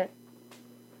go with it.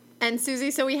 And Susie,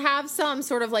 so we have some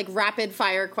sort of like rapid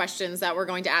fire questions that we're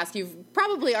going to ask. You've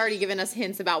probably already given us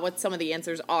hints about what some of the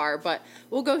answers are, but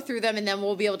we'll go through them and then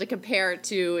we'll be able to compare it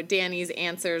to Danny's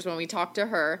answers when we talk to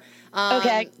her.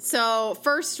 Okay. So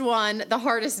first one, the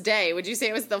hardest day. Would you say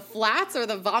it was the flats or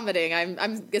the vomiting?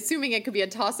 I'm assuming it could be a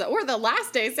toss-up. Or the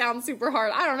last day sounds super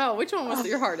hard. I don't know. Which one was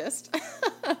your hardest?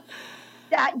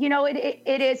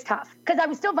 It is tough because I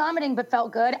was still vomiting but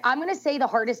felt good. I'm going to say the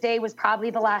hardest day was probably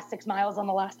the last 6 miles on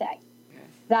the last day. Okay.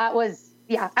 That was,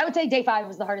 I would say day 5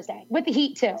 was the hardest day with the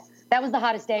heat too. That was the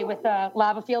hottest day with the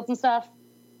lava fields and stuff.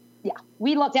 Yeah,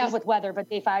 we lucked out with weather, but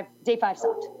day five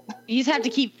sucked. You just have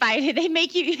to keep fighting. They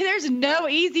make you, there's no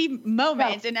easy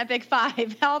moment in Epic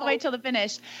 5 all the way till the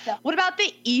finish. No. What about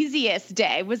the easiest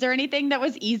day? Was there anything that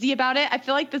was easy about it? I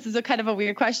feel like this is a kind of a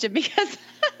weird question because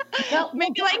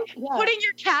maybe putting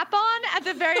your cap on at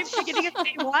the very beginning of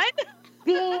day 1.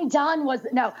 Being done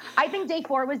I think day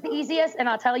 4 was the easiest. And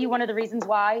I'll tell you one of the reasons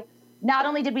why. Not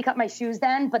only did we cut my shoes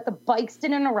then, but the bikes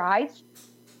didn't arrive.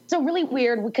 So really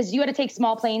weird because you had to take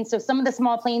small planes. So some of the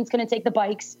small planes couldn't take the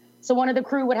bikes. So one of the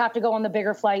crew would have to go on the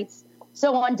bigger flights.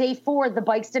 So on day 4, the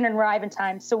bikes didn't arrive in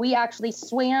time. So we actually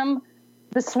swam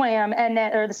the swim and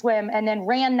then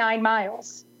ran 9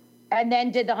 miles and then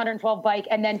did the 112 bike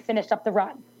and then finished up the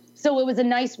run. So it was a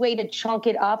nice way to chunk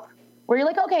it up where you're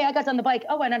like, okay, I got on the bike.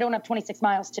 Oh, and I don't have 26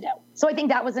 miles to do. So I think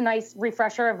that was a nice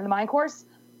refresher of the mind course.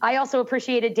 I also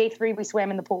appreciated day 3, we swam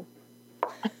in the pool.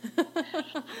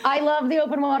 I love the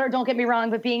open water, don't get me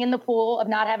wrong, but being in the pool of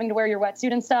not having to wear your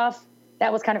wetsuit and stuff,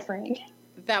 that was kind of freeing.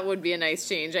 That would be a nice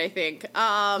change, I think.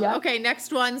 Okay,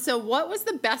 next one. So what was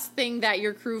the best thing that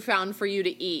your crew found for you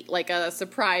to eat? Like a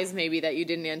surprise maybe that you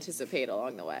didn't anticipate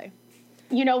along the way?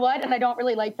 You know what? And I don't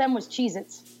really like them was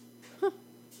Cheez-Its.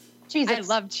 Cheez-Its.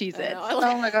 I love Cheez-Its.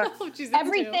 Oh my God.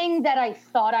 Everything that I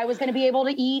thought I was going to be able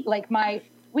to eat, like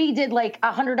we did like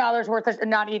 $100 worth of,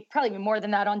 probably even more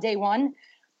than that on day 1.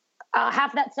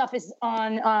 Half of that stuff is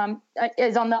on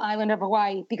the island of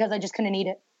Hawaii because I just couldn't eat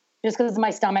it just because of my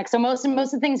stomach. So most of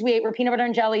the things we ate were peanut butter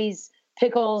and jellies,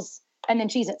 pickles, and then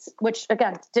Cheez-Its, which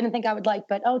again, didn't think I would like,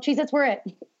 but Cheez-Its were it.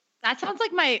 That sounds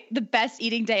like the best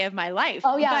eating day of my life.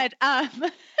 Oh yeah.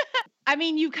 But, I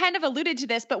mean, you kind of alluded to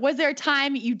this, but was there a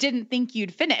time you didn't think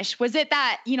you'd finish? Was it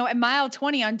that, at mile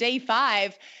 20 on day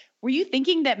 5, were you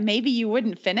thinking that maybe you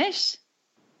wouldn't finish?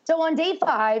 So on day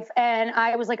 5, and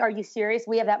I was like, are you serious?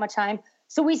 We have that much time.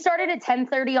 So we started at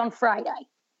 10:30 on Friday,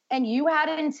 and you had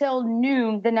it until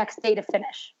noon the next day to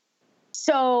finish.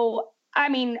 So, I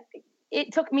mean,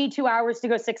 it took me 2 hours to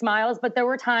go 6 miles, but there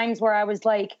were times where I was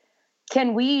like,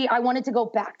 I wanted to go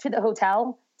back to the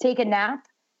hotel, take a nap,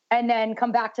 and then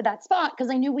come back to that spot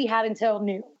because I knew we had until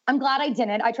noon. I'm glad I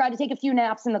didn't. I tried to take a few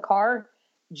naps in the car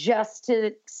just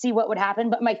to see what would happen,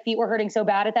 but my feet were hurting so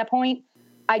bad at that point.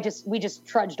 We just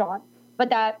trudged on. But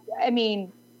that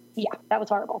was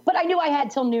horrible. But I knew I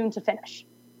had till noon to finish.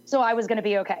 So I was going to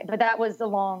be okay. But that was a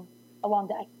long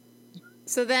day.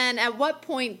 So then at what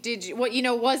point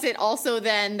was it also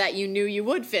then that you knew you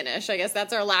would finish? I guess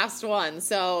that's our last one.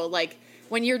 So like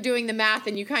when you're doing the math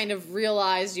and you kind of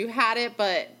realized you had it,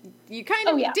 but you kind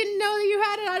of didn't know that you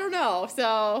had it. I don't know.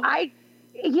 So I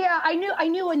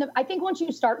knew. I think once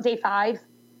you start day 5,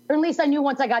 or at least I knew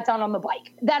once I got down on the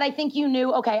bike, that I think you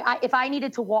knew, okay, if I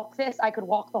needed to walk this, I could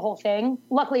walk the whole thing.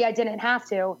 Luckily, I didn't have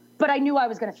to, but I knew I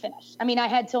was going to finish. I mean, I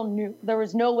had till noon. There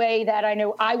was no way that I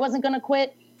knew I wasn't going to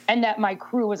quit and that my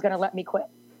crew was going to let me quit.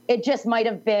 It just might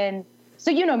have been,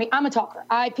 so you know me, I'm a talker.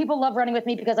 People love running with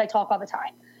me because I talk all the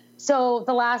time. So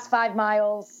the last 5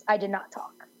 miles, I did not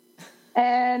talk.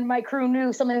 And my crew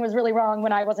knew something was really wrong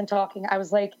when I wasn't talking. I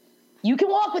was like, you can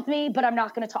walk with me, but I'm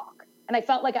not going to talk. And I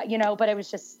felt like, but it was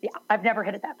just, I've never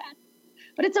hit it that bad.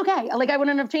 But it's okay. Like I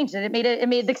wouldn't have changed it. It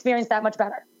made the experience that much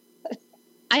better.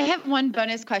 I have one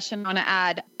bonus question I want to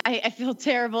add. I feel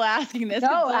terrible asking this.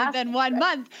 No, It's only been 1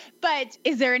 month, but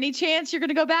is there any chance you're going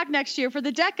to go back next year for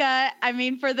the DECA? I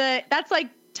mean, that's like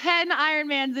 10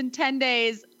 Ironmans in 10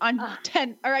 days on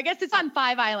 10, or I guess it's on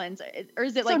 5 islands, or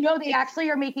is it like? So no, they actually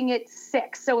are making it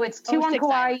 6. So it's 2 on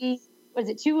Kauai. Islands. Was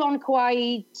it 2 on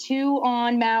Kauai, 2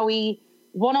 on Maui,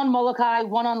 1 on Molokai,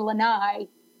 1 on Lanai,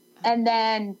 and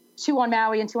then 2 on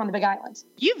Maui and 2 on the Big Island.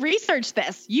 You've researched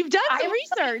this. You've done some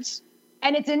research.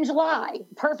 And it's in July.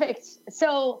 Perfect.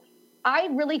 So I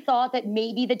really thought that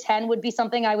maybe the 10 would be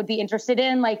something I would be interested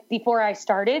in, like before I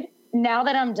started. Now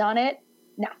that I'm done it,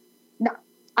 no.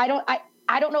 I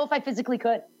don't know if I physically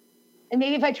could. And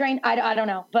maybe if I trained, I don't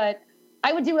know. But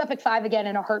I would do Epic 5 again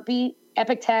in a heartbeat.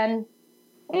 Epic 10,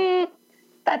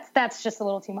 that's just a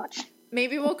little too much.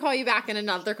 Maybe we'll call you back in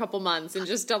another couple months and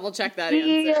just double check that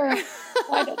answer.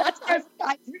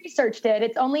 I researched it.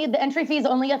 It's only, the entry fee is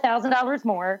only $1,000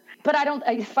 more, but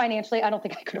financially, I don't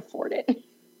think I could afford it.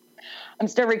 I'm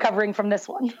still recovering from this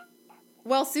one.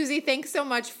 Well, Susie, thanks so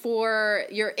much for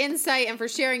your insight and for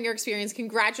sharing your experience.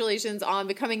 Congratulations on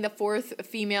becoming the 4th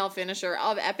female finisher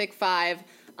of Epic 5.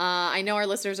 I know our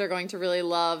listeners are going to really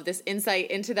love this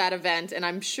insight into that event, and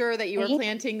I'm sure that you are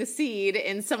planting the seed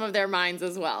in some of their minds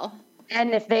as well.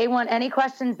 And if they want any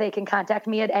questions, they can contact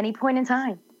me at any point in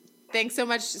time. Thanks so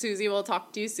much, Susie. We'll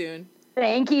talk to you soon.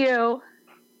 Thank you.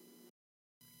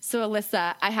 So,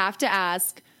 Alyssa, I have to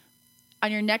ask,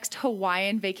 on your next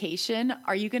Hawaiian vacation,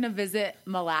 are you going to visit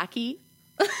Malaki?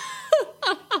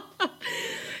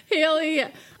 Haley,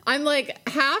 I'm like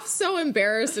half so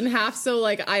embarrassed and half so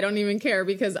like I don't even care,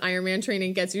 because Ironman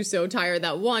training gets you so tired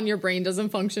that 1, your brain doesn't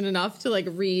function enough to like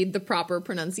read the proper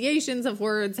pronunciations of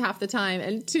words half the time,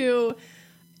 and 2,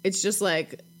 it's just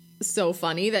like so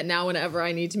funny that now whenever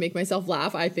I need to make myself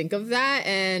laugh, I think of that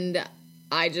and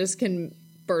I just can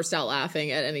burst out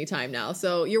laughing at any time now.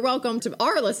 So you're welcome to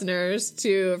our listeners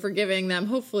for giving them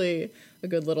hopefully a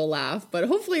good little laugh, but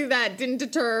hopefully that didn't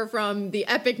deter from the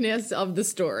epicness of the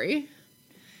story.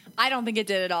 I don't think it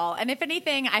did at all. And if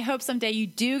anything, I hope someday you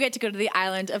do get to go to the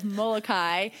island of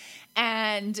Molokai,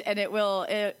 and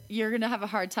you're going to have a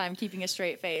hard time keeping a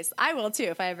straight face. I will too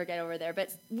if I ever get over there.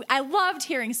 But I loved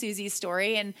hearing Susie's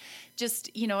story and just,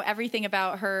 everything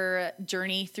about her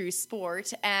journey through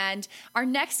sport. And our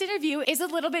next interview is a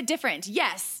little bit different.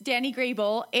 Yes, Danny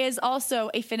Grable is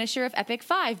also a finisher of Epic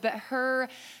 5, but her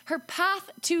path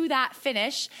to that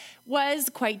finish was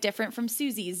quite different from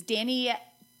Susie's. Danny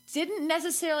didn't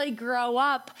necessarily grow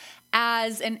up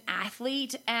as an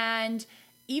athlete, and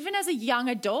even as a young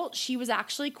adult, she was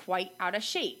actually quite out of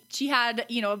shape. She had,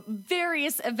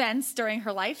 various events during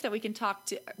her life that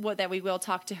we will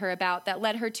talk to her about that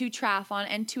led her to triathlon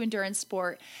and to endurance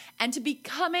sport, and to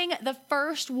becoming the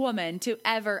first woman to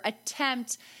ever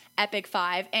attempt Epic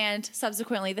 5 and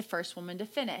subsequently the first woman to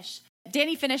finish.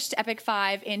 Danny finished Epic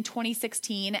 5 in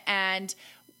 2016 and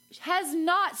has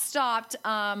not stopped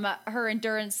her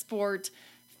endurance sport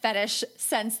fetish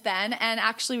since then. And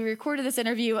actually, we recorded this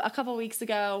interview a couple weeks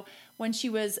ago when she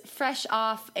was fresh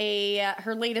off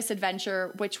her latest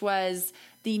adventure, which was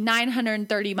the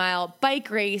 930-mile bike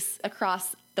race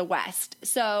across the West.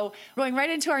 So going right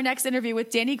into our next interview with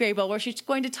Danny Grable, where she's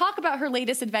going to talk about her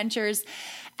latest adventures,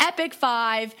 Epic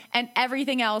 5, and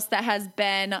everything else that has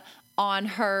been on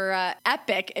her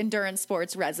epic endurance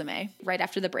sports resume right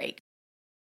after the break.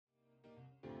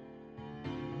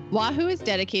 Wahoo is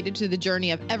dedicated to the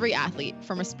journey of every athlete,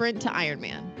 from a sprint to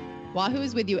Ironman. Wahoo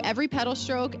is with you every pedal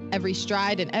stroke, every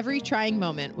stride, and every trying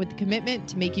moment, with the commitment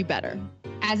to make you better.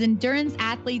 As endurance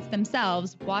athletes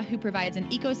themselves, Wahoo provides an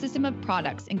ecosystem of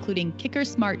products, including Kicker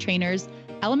Smart Trainers,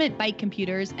 Element Bike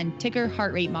Computers, and Ticker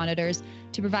Heart Rate Monitors,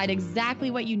 to provide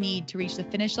exactly what you need to reach the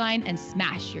finish line and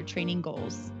smash your training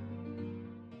goals.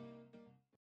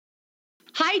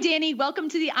 Hi, Danny. Welcome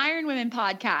to the Iron Women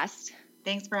podcast.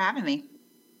 Thanks for having me.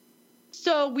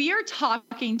 So we are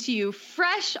talking to you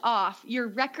fresh off your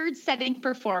record-setting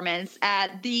performance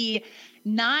at the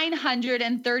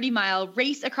 930-mile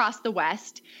race across the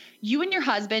West. You and your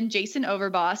husband, Jason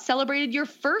Overbaugh, celebrated your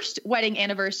first wedding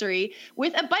anniversary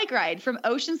with a bike ride from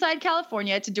Oceanside,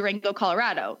 California to Durango,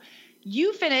 Colorado.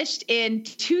 You finished in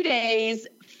 2 days,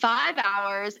 5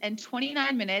 hours, and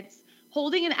 29 minutes,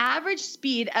 holding an average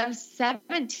speed of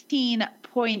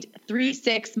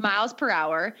 17.36 miles per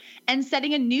hour and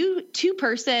setting a new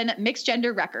 2-person mixed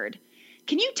gender record.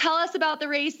 Can you tell us about the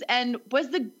race, and was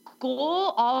the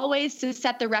goal always to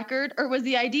set the record, or was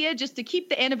the idea just to keep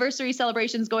the anniversary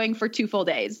celebrations going for 2 full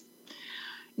days?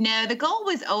 No, the goal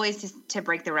was always just to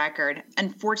break the record.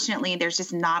 Unfortunately, there's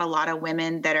just not a lot of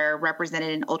women that are represented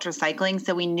in ultra cycling.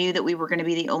 So we knew that we were going to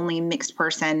be the only mixed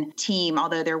person team,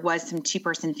 although there was some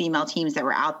 2-person female teams that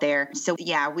were out there. So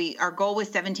yeah, our goal was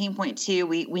 17.2.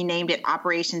 We named it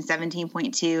Operation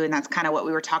 17.2. And that's kind of what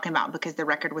we were talking about because the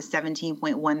record was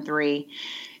 17.13.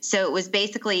 So it was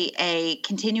basically a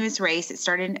continuous race. It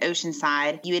started in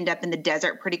Oceanside. You end up in the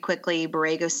desert pretty quickly.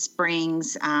 Borrego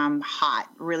Springs, hot,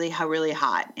 really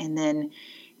hot. And then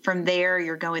from there,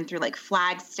 you're going through like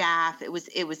Flagstaff. It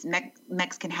was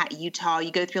Mexican Hat, Utah.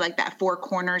 You go through like that Four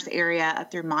Corners area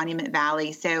up through Monument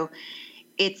Valley. So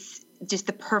it's just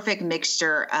the perfect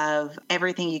mixture of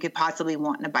everything you could possibly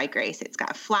want in a bike race. It's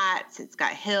got flats, it's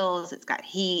got hills, it's got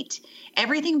heat,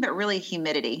 everything but really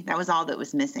humidity. That was all that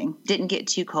was missing. Didn't get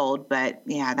too cold, but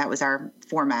yeah, that was our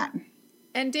format.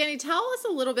 And Danny, tell us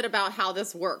a little bit about how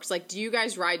this works. Like, do you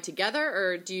guys ride together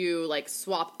or do you like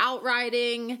swap out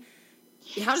riding?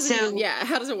 How does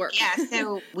it work? Yeah,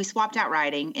 so we swapped out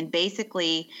riding, and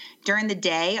basically during the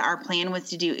day, our plan was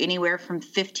to do anywhere from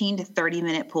 15 to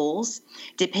 30-minute pulls,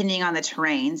 depending on the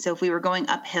terrain. So if we were going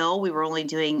uphill, we were only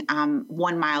doing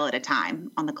 1 mile at a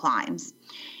time on the climbs.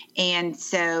 And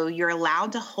so you're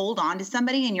allowed to hold on to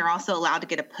somebody, and you're also allowed to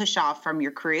get a push off from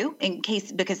your crew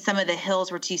because some of the hills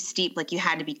were too steep, like you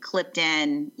had to be clipped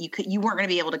in. You weren't going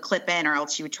to be able to clip in, or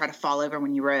else you would try to fall over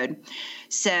when you rode.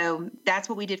 So that's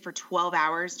what we did for 12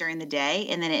 hours during the day.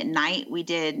 And then at night we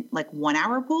did like 1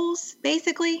 hour pulls,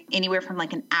 basically anywhere from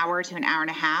like an hour to an hour and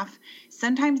a half.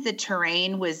 Sometimes the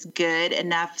terrain was good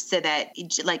enough so that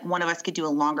like one of us could do a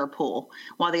longer pull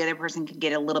while the other person could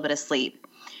get a little bit of sleep.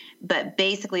 But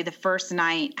basically the first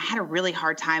night I had a really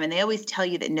hard time, and they always tell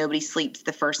you that nobody sleeps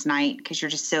the first night because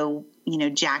you're just so,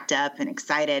 jacked up and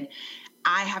excited.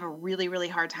 I have a really, really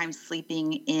hard time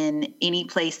sleeping in any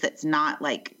place that's not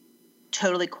like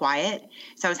totally quiet.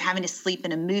 So I was having to sleep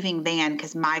in a moving van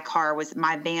because my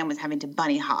van was having to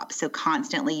bunny hop. So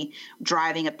constantly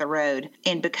driving up the road.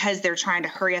 And because they're trying to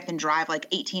hurry up and drive like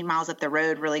 18 miles up the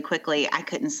road really quickly, I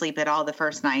couldn't sleep at all the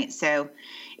first night. So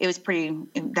it was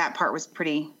that part was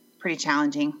pretty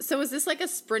challenging. So is this like a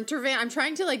Sprinter van? I'm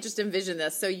trying to like just envision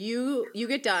this. So you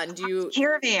get done.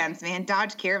 Caravans, man,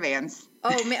 Dodge Caravans.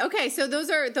 Oh man. Okay. So those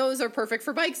are perfect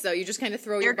for bikes though. You just kind of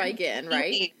throw your bike in,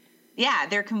 right? Yeah,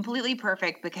 they're completely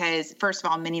perfect because first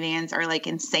of all, minivans are like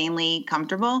insanely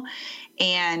comfortable.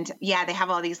 And yeah, they have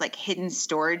all these like hidden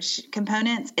storage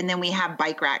components. And then we have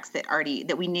bike racks that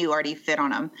we knew already fit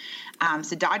on them.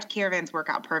 So Dodge Caravans work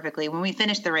out perfectly. When we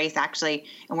finished the race actually,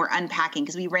 and we're unpacking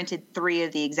because we rented 3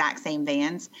 of the exact same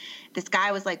vans, this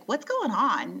guy was like, "What's going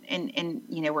on?" And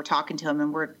we're talking to him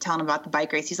and we're telling him about the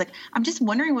bike race. He's like, "I'm just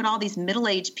wondering what all these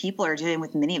middle-aged people are doing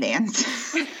with minivans."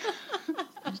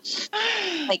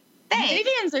 Like,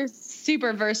 minivans are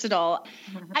super versatile.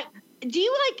 Do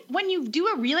you like when you do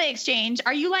a relay exchange,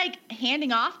 are you like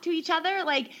handing off to each other?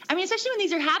 Like, I mean, especially when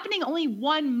these are happening only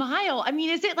 1 mile. I mean,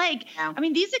 is it like, I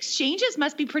mean, these exchanges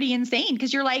must be pretty insane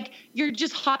because you're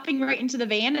just hopping right into the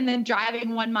van and then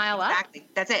driving 1 mile up. Exactly.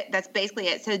 That's it. That's basically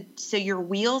it. So your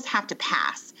wheels have to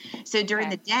pass. So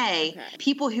during the day,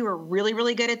 people who are really,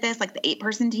 really good at this, like the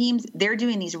 8-person teams, they're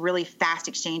doing these really fast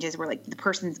exchanges where like the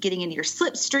person's getting into your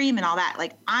slipstream and all that.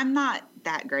 Like, I'm not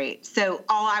that great. So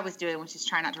all I was doing was just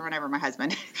trying not to run over my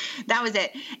husband. That was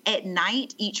it. At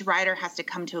night, each rider has to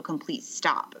come to a complete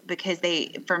stop because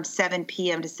from 7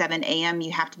 p.m. to 7 a.m.,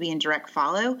 you have to be in direct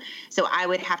follow. So I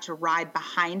would have to ride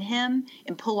behind him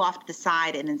and pull off to the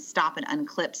side and then stop and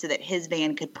unclip so that his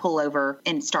van could pull over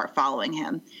and start following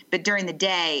him. But during the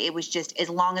day, it was just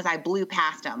as long as I blew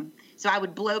past him. So I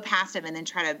would blow past him and then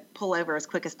try to pull over as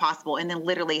quick as possible and then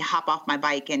literally hop off my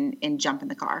bike and jump in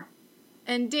the car.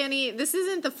 And Danny, this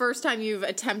isn't the first time you've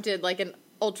attempted like an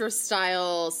ultra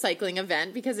style cycling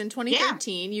event because in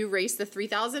 2013 you raced the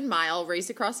 3,000 mile race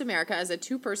across America as a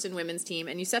 2-person women's team,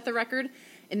 and you set the record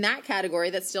in that category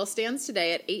that still stands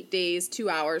today at 8 days, 2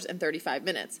 hours, and 35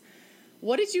 minutes.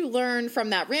 What did you learn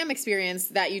from that RAM experience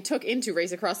that you took into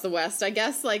Race Across the West? I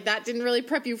guess like that didn't really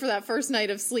prep you for that first night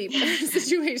of sleep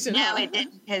situation. No, it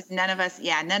didn't, because none of us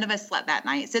slept that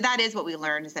night. So that is what we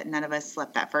learned, is that none of us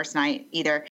slept that first night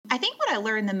either. I think what I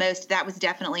learned the most, that was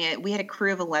definitely we had a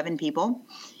crew of 11 people.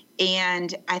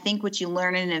 And I think what you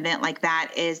learn in an event like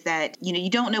that is that, you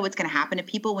don't know what's going to happen to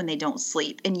people when they don't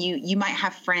sleep. And you might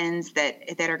have friends that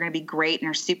are going to be great and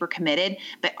are super committed,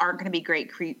 but aren't going to be great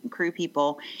crew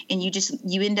people. And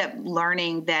you end up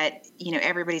learning that,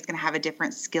 everybody's going to have a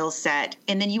different skill set.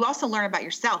 And then you also learn about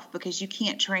yourself because you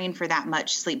can't train for that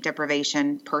much sleep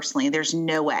deprivation personally. There's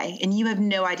no way. And you have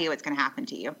no idea what's going to happen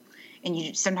to you.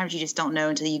 And sometimes you just don't know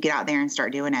until you get out there and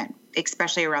start doing it,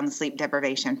 especially around the sleep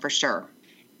deprivation, for sure.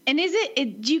 And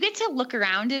do you get to look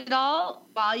around at all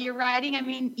while you're riding? I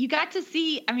mean, you got to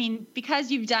see, because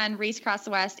you've done Race Across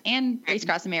the West and Race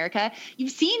Across America,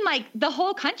 you've seen like the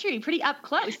whole country pretty up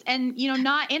close and,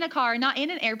 not in a car, not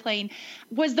in an airplane.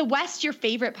 Was the West your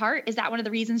favorite part? Is that one of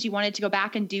the reasons you wanted to go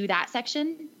back and do that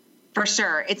section? For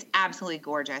sure. It's absolutely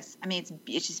gorgeous. I mean,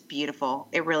 it's just beautiful.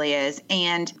 It really is.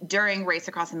 And during Race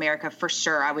Across America, for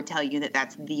sure, I would tell you that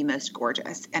that's the most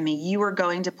gorgeous. I mean, you were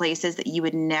going to places that you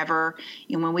would never,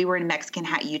 when we were in Mexican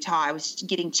Hat, Utah, I was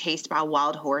getting chased by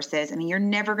wild horses. I mean, you're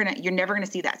never going to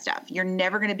see that stuff. You're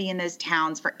never going to be in those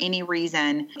towns for any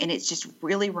reason. And it's just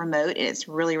really remote. And it's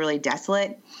really, really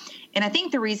desolate. And I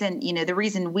think the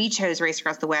reason we chose Race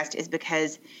Across the West is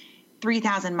because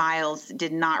 3,000 miles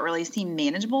did not really seem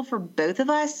manageable for both of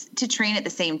us to train at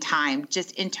the same time,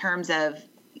 just in terms of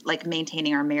like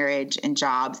maintaining our marriage and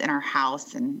jobs and our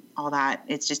house and all that.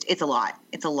 It's a lot.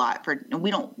 It's a lot and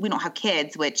we don't have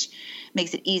kids, which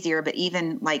makes it easier. But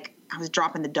even like I was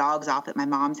dropping the dogs off at my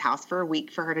mom's house for a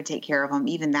week for her to take care of them.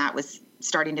 Even that was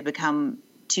starting to become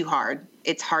too hard.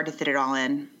 It's hard to fit it all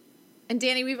in. And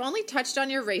Danny, we've only touched on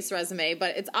your race resume,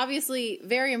 but it's obviously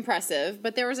very impressive.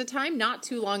 But there was a time not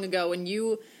too long ago when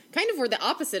you kind of were the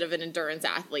opposite of an endurance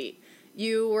athlete.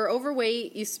 You were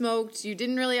overweight, you smoked, you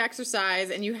didn't really exercise,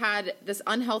 and you had this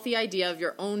unhealthy idea of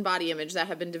your own body image that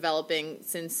had been developing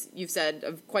since, you've said,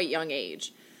 a quite young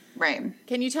age. Right.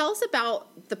 Can you tell us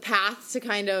about the path to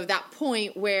kind of that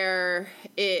point where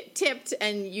it tipped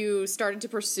and you started to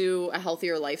pursue a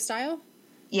healthier lifestyle?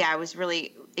 Yeah, I was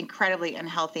really incredibly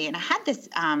unhealthy. And I had this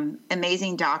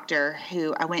amazing doctor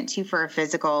who I went to for a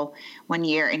physical one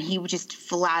year, and he just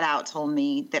flat out told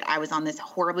me that I was on this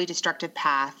horribly destructive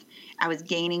path. I was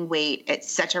gaining weight at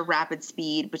such a rapid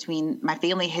speed. Between my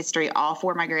family history, all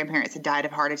four of my grandparents had died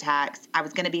of heart attacks. I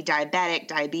was going to be diabetic,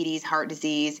 diabetes, heart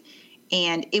disease.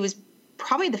 And it was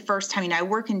probably the first time, I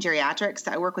work in geriatrics.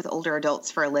 So I work with older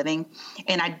adults for a living.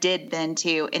 And I did then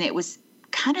too. And it was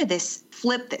kind of this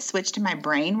flip that switched in my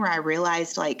brain where I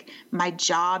realized like my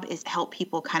job is to help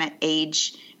people kind of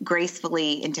age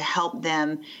gracefully and to help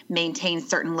them maintain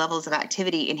certain levels of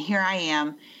activity. And here I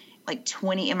am like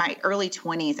in my early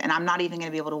 20s, and I'm not even going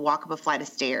to be able to walk up a flight of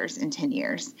stairs in 10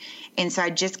 years. And so I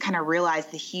just kind of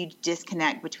realized the huge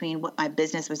disconnect between what my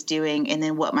business was doing and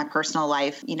then what my personal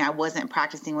life, I wasn't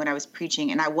practicing what I was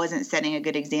preaching, and I wasn't setting a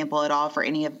good example at all for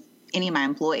any of my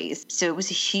employees. So it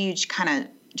was a huge kind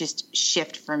of just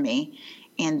shift for me.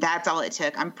 And that's all it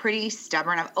took. I'm pretty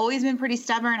stubborn. I've always been pretty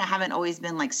stubborn. I haven't always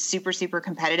been like super, super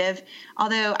competitive.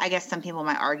 Although I guess some people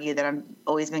might argue that I've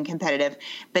always been competitive,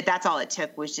 but that's all it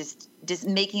took was just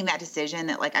making that decision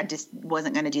that like, I just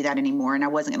wasn't going to do that anymore. And I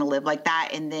wasn't going to live like that.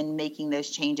 And then making those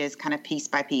changes kind of piece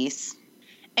by piece.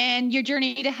 And your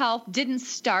journey to health didn't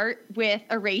start with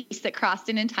a race that crossed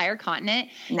an entire continent.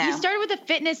 No. You started with a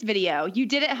fitness video. You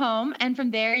did at home, and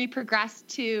from there you progressed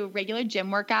to regular gym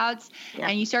workouts,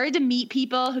 and you started to meet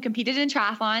people who competed in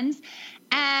triathlons.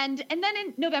 And then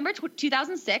in November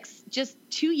 2006, just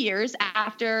 2 years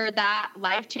after that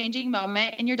life-changing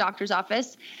moment in your doctor's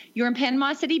office, you were in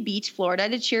Panama City Beach, Florida,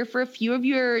 to cheer for a few of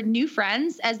your new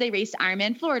friends as they raced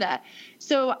Ironman Florida.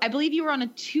 So I believe you were on a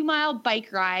 2-mile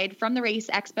bike ride from the race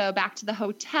expo back to the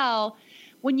hotel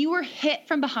when you were hit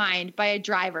from behind by a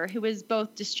driver who was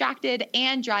both distracted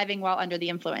and driving while under the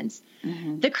influence.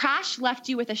 Mm-hmm. The crash left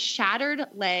you with a shattered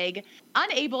leg,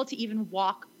 unable to even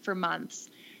walk for months.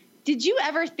 Did you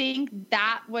ever think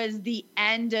that was the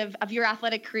end of your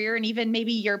athletic career and even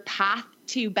maybe your path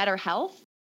to better health?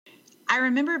 I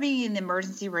remember being in the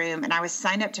emergency room, and I was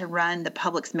signed up to run the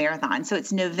Publix Marathon. So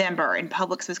it's November, and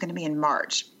Publix was going to be in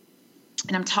March.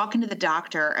 And I'm talking to the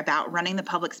doctor about running the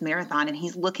Publix Marathon, and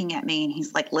he's looking at me, and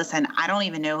he's like, listen, I don't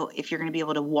even know if you're going to be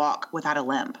able to walk without a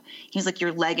limp. He's like,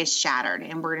 your leg is shattered,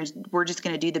 and we're just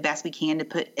going to do the best we can to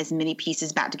put as many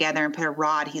pieces back together and put a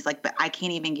rod. He's like, but I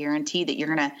can't even guarantee that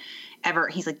you're going to ever.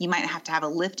 He's like, you might have to have a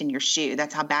lift in your shoe.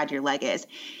 That's how bad your leg is.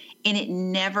 And it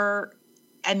never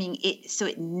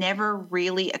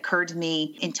really occurred to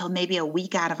me until maybe a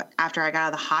week after I got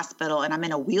out of the hospital, and I'm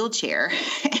in a wheelchair,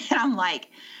 and I'm like,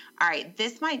 all right,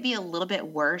 this might be a little bit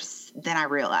worse than I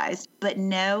realized. But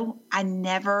no, I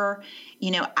never,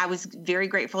 I was very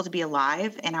grateful to be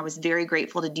alive, and I was very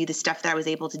grateful to do the stuff that I was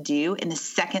able to do. And the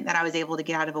second that I was able to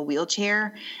get out of a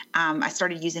wheelchair, I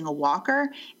started using a walker,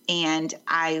 and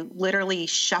I literally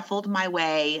shuffled my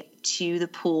way to the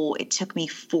pool. It took me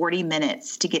 40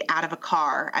 minutes to get out of a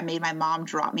car. I made my mom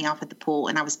drop me off at the pool,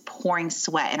 and I was pouring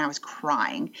sweat and I was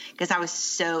crying because I was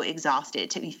so exhausted.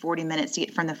 It took me 40 minutes to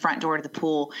get from the front door to the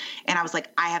pool. And I was like,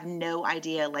 I have no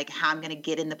idea like how I'm going to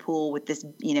get in the pool with this,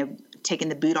 taking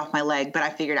the boot off my leg, but I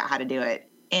figured out how to do it.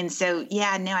 And so,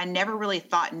 yeah, no, I never really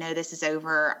thought, no, this is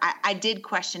over. I did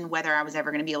question whether I was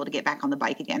ever going to be able to get back on the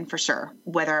bike again, for sure,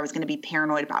 whether I was going to be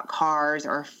paranoid about cars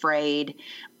or afraid.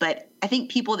 But I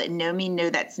think people that know me know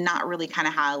that's not really kind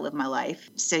of how I live my life.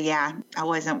 So, yeah, I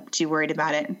wasn't too worried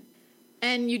about it.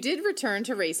 And you did return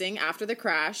to racing after the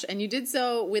crash, and you did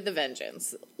so with a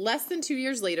vengeance. Less than 2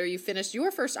 years later, you finished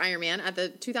your first Ironman at the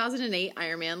 2008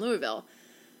 Ironman Louisville.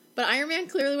 But Ironman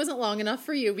clearly wasn't long enough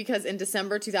for you, because in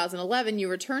December 2011, you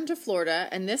returned to Florida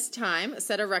and this time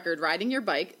set a record riding your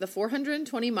bike the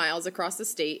 420 miles across the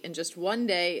state in just 1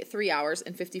 day, 3 hours,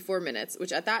 and 54 minutes,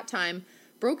 which at that time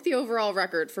broke the overall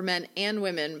record for men and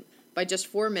women by just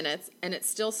 4 minutes, and it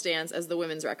still stands as the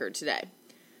women's record today.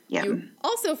 Yep. You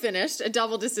also finished a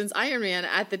double-distance Ironman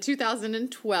at the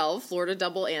 2012 Florida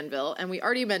Double Anvil, and we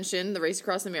already mentioned the Race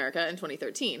Across America in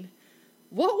 2013.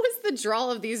 What was the draw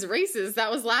of these races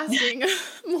that was lasting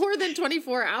more than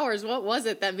 24 hours? What was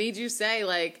it that made you say,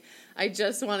 like, I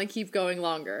just want to keep going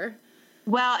longer?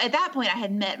 Well, at that point, I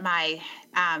had met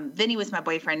Vinny was my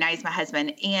boyfriend, now he's my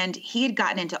husband, and he had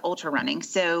gotten into ultra running.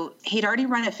 So he'd already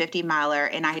run a 50-miler,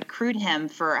 and I had crewed him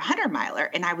for a 100-miler,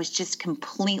 and I was just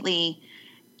completely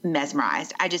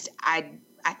mesmerized.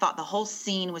 I thought the whole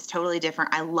scene was totally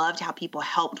different. I loved how people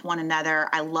helped one another.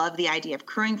 I love the idea of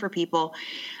crewing for people,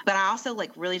 but I also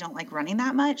really don't like running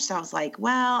that much. So I was like,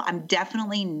 well, I'm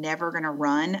definitely never going to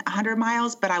run 100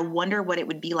 miles, but I wonder what it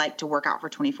would be like to work out for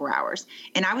 24 hours.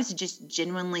 And I was just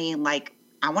genuinely like,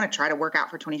 I want to try to work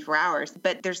out for 24 hours,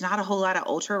 but there's not a whole lot of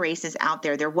ultra races out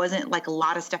there. There wasn't a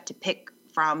lot of stuff to pick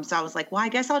from. So I was like, well, I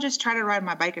guess I'll just try to ride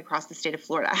my bike across the state of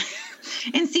Florida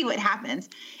and see what happens.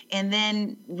 And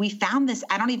then we found this.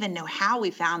 I don't even know how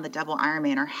we found the double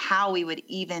Ironman or how we would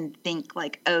even think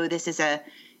oh, this is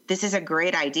a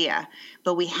great idea.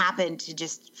 But we happened to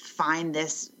just find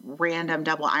this random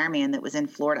double Ironman that was in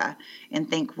Florida and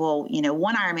think, well,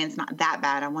 one Ironman's not that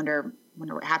bad. I wonder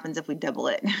what happens if we double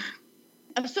it.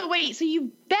 So wait, so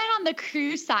you've been on the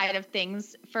crew side of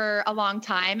things for a long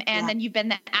time, and then you've been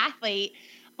the athlete.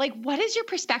 What is your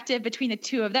perspective between the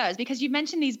two of those? Because you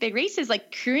mentioned these big races,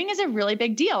 crewing is a really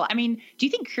big deal. I mean, do you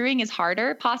think crewing is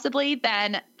harder possibly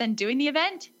than doing the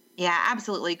event? Yeah,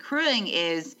 absolutely. Crewing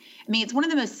is, it's one of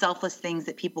the most selfless things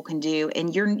that people can do,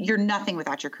 and you're nothing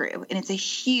without your crew. And it's a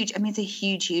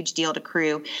huge deal to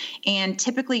crew. And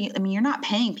typically, you're not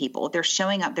paying people. They're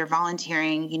showing up, they're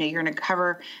volunteering, you're going to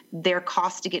cover their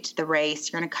costs to get to the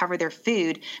race. You're going to cover their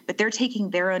food, but they're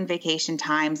taking their own vacation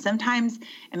time. Sometimes,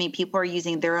 people are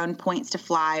using their own points to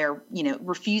fly or,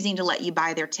 refusing to let you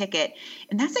buy their ticket.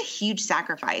 And that's a huge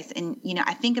sacrifice. And,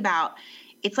 I think about,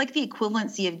 it's like the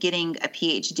equivalency of getting a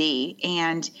PhD.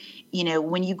 And,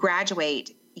 when you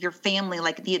graduate, your family,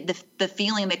 the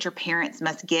feeling that your parents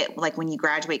must get, when you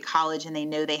graduate college and they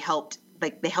know they helped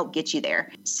get you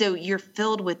there. So you're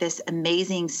filled with this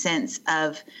amazing sense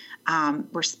of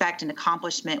respect and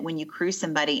accomplishment when you crew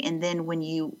somebody. And then when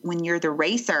you're the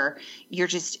racer, you're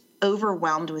just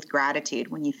overwhelmed with gratitude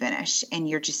when you finish, and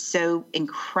you're just so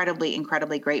incredibly,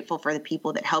 incredibly grateful for the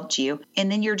people that helped you.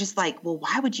 And then you're just like, well,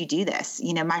 why would you do this?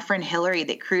 My friend Hillary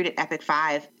that crewed at Epic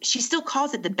 5, she still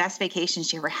calls it the best vacation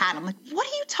she ever had. I'm like, what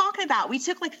are you talking about? We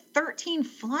took 13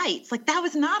 flights. That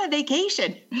was not a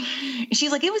vacation.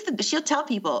 She's like, she'll tell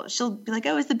people, she'll be like,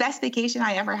 oh, it was the best vacation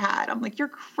I ever had. I'm like, you're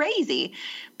crazy.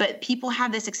 But people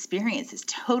have this experience. It's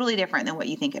totally different than what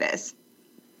you think it is.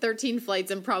 13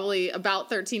 flights and probably about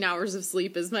 13 hours of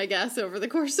sleep is my guess over the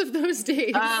course of those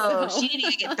days. Oh, so. She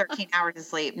didn't even get 13 hours of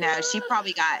sleep. No, she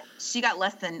got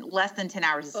less than 10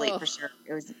 hours of sleep for sure.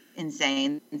 It was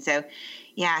insane. And so,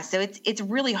 yeah, so it's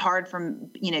really hard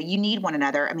you need one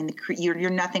another.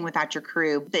 You're nothing without your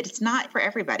crew, but it's not for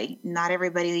everybody. Not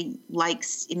everybody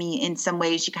likes, in some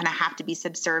ways you kind of have to be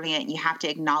subservient. You have to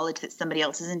acknowledge that somebody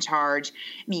else is in charge.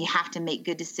 You have to make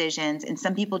good decisions, and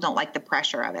some people don't like the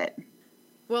pressure of it.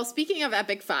 Well, speaking of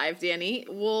Epic 5, Danny,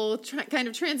 we'll kind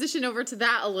of transition over to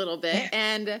that a little bit.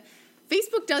 And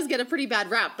Facebook does get a pretty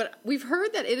bad rap, but we've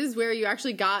heard that it is where you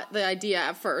actually got the idea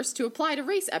at first to apply to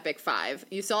race Epic 5.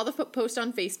 You saw the post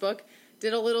on Facebook,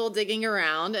 did a little digging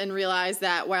around, and realized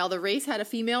that while the race had a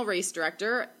female race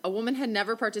director, a woman had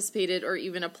never participated or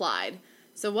even applied.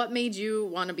 So what made you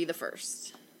want to be the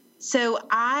first? So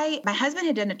my husband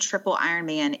had done a triple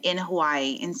Ironman in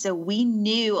Hawaii. And so we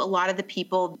knew a lot of the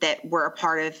people that were a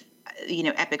part of,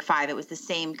 Epic 5. It was the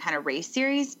same kind of race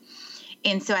series.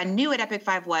 And so I knew what Epic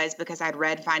 5 was because I'd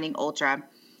read Finding Ultra.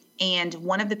 And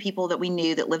one of the people that we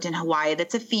knew that lived in Hawaii,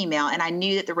 that's a female, and I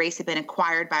knew that the race had been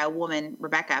acquired by a woman,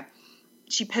 Rebecca,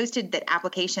 she posted that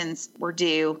applications were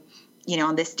due,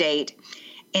 on this date.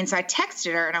 And so I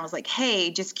texted her and I was like, hey,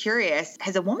 just curious,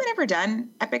 has a woman ever done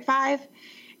Epic 5?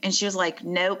 And she was like,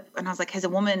 nope. And I was like, has a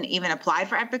woman even applied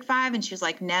for Epic 5? And she was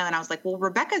like, no. And I was like, well,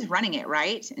 Rebecca's running it,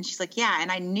 right? And she's like, yeah.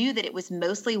 And I knew that it was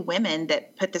mostly women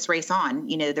that put this race on.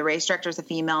 You know, the race director is a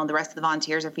female and the rest of the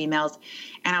volunteers are females.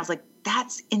 And I was like,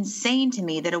 that's insane to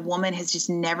me that a woman has just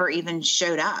never even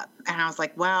showed up. And I was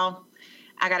like, well,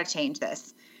 I got to change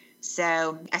this.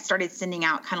 So I started sending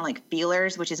out kind of like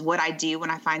feelers, which is what I do when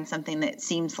I find something that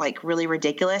seems like really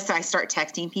ridiculous. So I start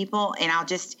texting people, and I'll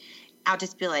just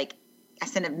be like, I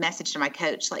send a message to my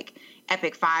coach, like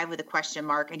Epic 5 with a question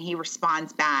mark, and he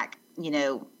responds back, you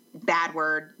know, bad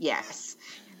word, yes.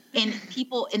 And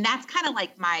that's kind of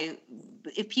like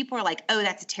if people are like, oh,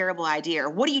 that's a terrible idea, or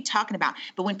what are you talking about?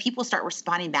 But when people start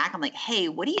responding back, I'm like, hey,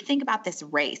 what do you think about this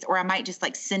race? Or I might just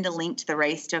like send a link to the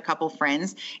race to a couple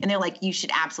friends, and they're like, you should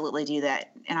absolutely do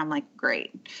that. And I'm like,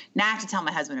 great. Now I have to tell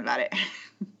my husband about it.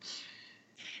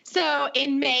 So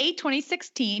in May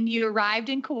 2016, you arrived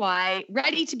in Kauai,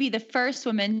 ready to be the first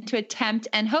woman to attempt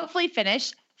and hopefully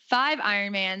finish 5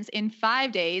 Ironmans in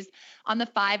 5 days on the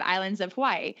 5 islands of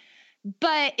Hawaii.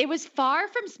 But it was far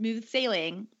from smooth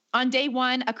sailing. On day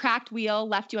 1, a cracked wheel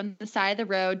left you on the side of the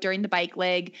road during the bike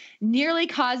leg, nearly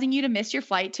causing you to miss your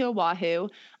flight to Oahu.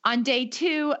 On day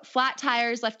 2, flat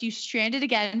tires left you stranded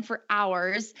again for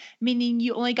hours, meaning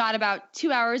you only got about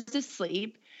 2 hours of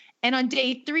sleep. And on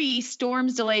day 3,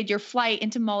 storms delayed your flight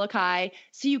into Molokai,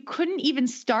 so you couldn't even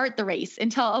start the race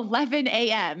until 11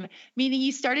 a.m., meaning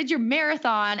you started your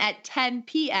marathon at 10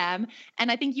 p.m.,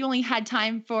 and I think you only had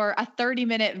time for a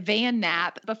 30-minute van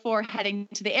nap before heading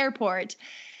to the airport.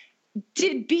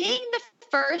 Did being the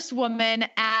first woman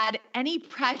add any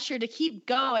pressure to keep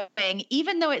going,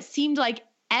 even though it seemed like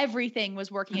everything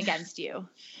was working against you?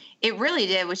 It really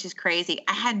did, which is crazy.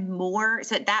 I had more.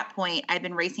 So at that point, I'd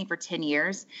been racing for 10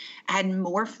 years. I had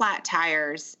more flat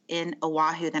tires in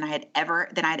Oahu than I'd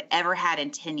ever had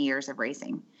in 10 years of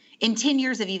racing, in 10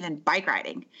 years of even bike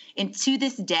riding. And to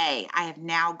this day, I have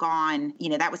now gone,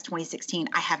 that was 2016.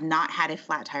 I have not had a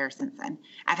flat tire since then.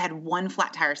 I've had 1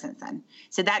 flat tire since then.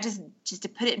 So that just to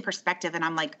put it in perspective, and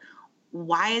I'm like,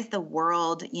 why is the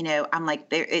world, I'm like,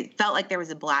 it felt like there was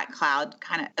a black cloud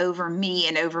kind of over me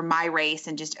and over my race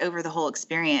and just over the whole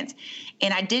experience.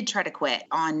 And I did try to quit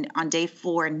on day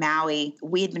 4 in Maui.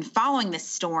 We had been following this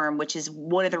storm, which is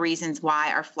one of the reasons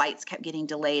why our flights kept getting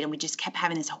delayed, and we just kept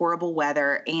having this horrible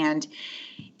weather. And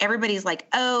everybody's like,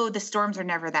 oh, the storms are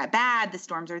never that bad. The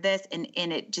storms are this. And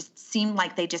it just seemed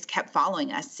like they just kept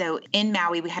following us. So in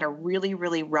Maui, we had a really,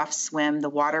 really rough swim. The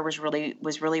water was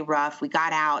really rough. We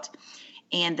got out.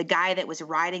 And the guy that was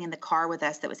riding in the car with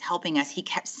us that was helping us, he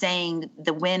kept saying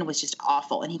the wind was just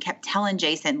awful. And he kept telling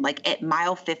Jason, like, at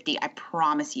mile 50, I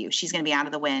promise you, she's going to be out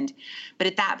of the wind. But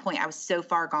at that point, I was so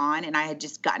far gone, and I had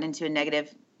just gotten into a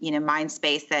negative, mind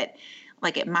space that,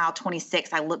 like, at mile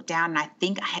 26, I looked down, and I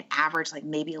think I had averaged, like,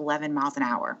 maybe 11 miles an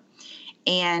hour.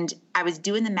 And I was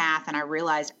doing the math, and I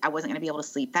realized I wasn't going to be able to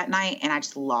sleep that night, and I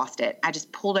just lost it. I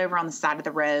just pulled over on the side of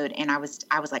the road, and I was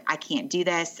like, I can't do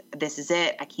this. This is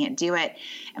it. I can't do it.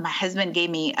 And my husband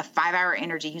gave me a 5-hour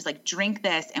energy. He was like, drink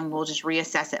this, and we'll just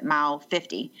reassess at mile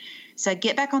 50. So I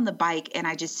get back on the bike, and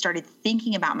I just started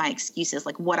thinking about my excuses,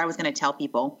 like what I was going to tell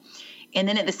people. And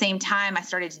then at the same time, I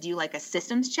started to do like a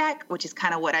systems check, which is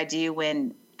kind of what I do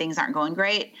when things aren't going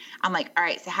great. I'm like, all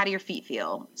right, so how do your feet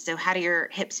feel? So how do your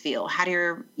hips feel? How do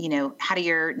your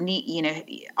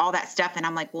knee, all that stuff. And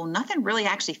I'm like, well, nothing really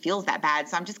actually feels that bad.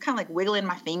 So I'm just kind of like wiggling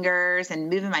my fingers and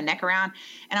moving my neck around.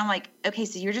 And I'm like, okay,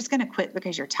 so you're just going to quit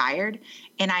because you're tired.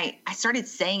 And I started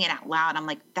saying it out loud. I'm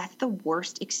like, that's the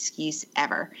worst excuse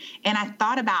ever. And I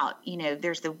thought about,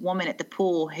 there's the woman at the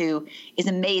pool who is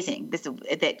amazing.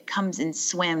 That comes and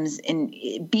swims and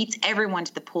beats everyone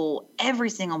to the pool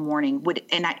every single morning.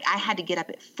 And I had to get up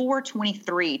at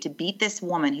 4:23 to beat this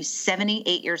woman who's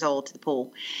 78 years old to the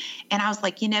pool. And I was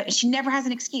like, she never has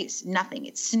an excuse, nothing.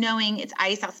 It's snowing, it's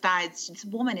ice outside. This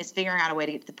woman is figuring out a way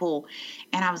to get to the pool.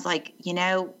 And I was like,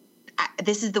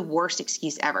 this is the worst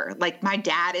excuse ever. Like, my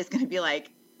dad is going to be like,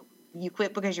 you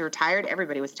quit because you were tired.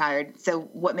 Everybody was tired. So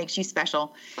what makes you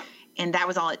special? And that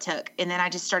was all it took. And then I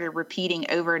just started repeating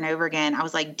over and over again. I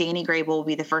was like, Danny Grable will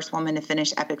be the first woman to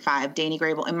finish Epic 5. Danny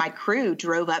Grable. And my crew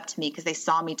drove up to me because they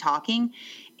saw me talking.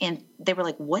 And they were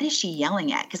like, what is she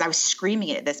yelling at? Because I was screaming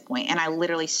it at this point. And I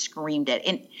literally screamed it.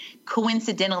 And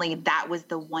coincidentally, that was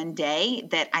the one day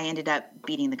that I ended up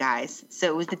beating the guys. So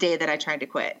it was the day that I tried to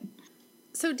quit.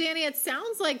 So, Danny, it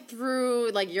sounds like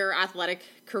through your athletic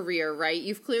career, right?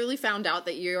 You've clearly found out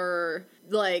that you're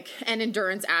an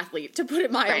endurance athlete, to put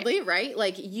it mildly, right?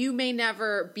 Like, you may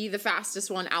never be the fastest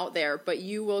one out there, but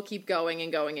you will keep going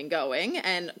and going and going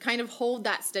and kind of hold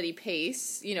that steady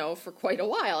pace, for quite a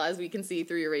while, as we can see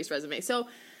through your race resume. So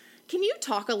Can you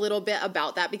talk a little bit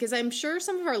about that? Because I'm sure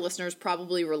some of our listeners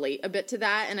probably relate a bit to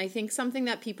that. And I think something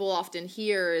that people often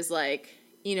hear is like,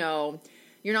 you know,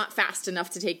 you're not fast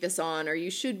enough to take this on, or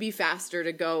you should be faster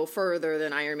to go further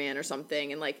than Ironman or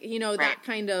something. And like, you know, that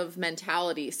kind of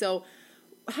mentality. So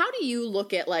how do you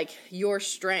look at like your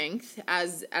strength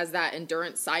as that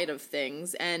endurance side of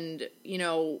things? And, you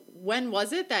know, when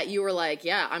was it that you were like,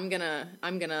 yeah, I'm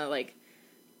gonna like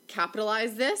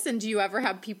capitalize this? And do you ever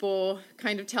have people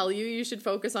kind of tell you should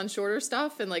focus on shorter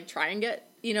stuff and like try and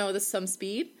get, you know, some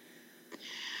speed?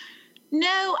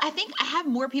 No, I think I have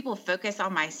more people focus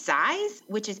on my size,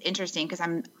 which is interesting because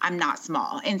I'm not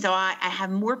small. And so I have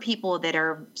more people that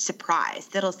are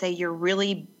surprised that'll say you're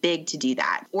really big to do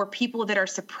that, or people that are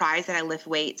surprised that I lift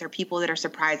weights, or people that are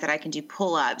surprised that I can do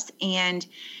pull-ups. And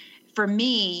for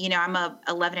me, you know, I'm a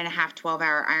 11 and a half,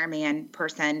 12-hour Ironman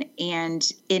person. And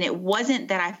it wasn't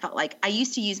that I felt like I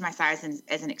used to use my size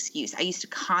as an excuse. I used to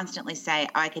constantly say,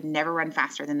 oh, I could never run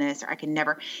faster than this, or I could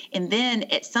never. And then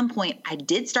at some point I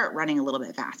did start running a little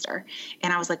bit faster.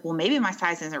 And I was like, well, maybe my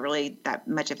size isn't really that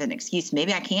much of an excuse.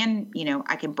 Maybe I can, you know,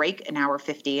 I can break an hour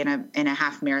 50 in a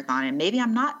half marathon. And maybe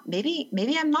I'm not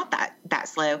that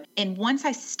slow. And once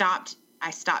I stopped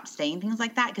saying things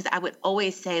like that, because I would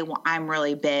always say, well, I'm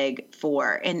really big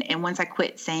for, and once I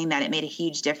quit saying that, it made a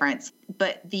huge difference.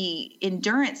 But the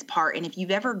endurance part, and if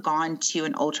you've ever gone to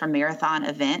an ultra marathon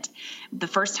event, the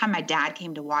first time my dad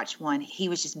came to watch one, he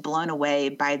was just blown away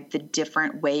by the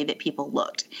different way that people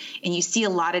looked. And you see a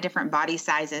lot of different body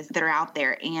sizes that are out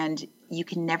there, and you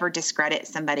can never discredit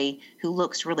somebody who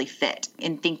looks really fit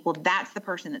and think, well, that's the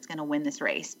person that's going to win this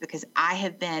race. Because I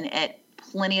have been at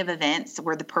plenty of events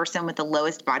where the person with the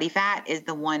lowest body fat is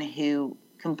the one who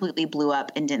completely blew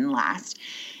up and didn't last.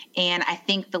 And I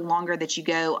think the longer that you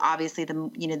go, obviously,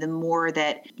 the more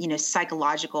that, you know,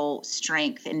 psychological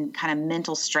strength and kind of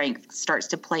mental strength starts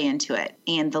to play into it.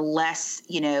 And the less,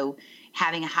 you know,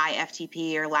 having a high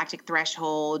FTP or lactic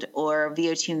threshold or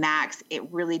VO2 max, it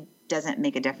really doesn't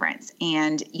make a difference.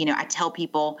 And, you know, I tell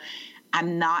people,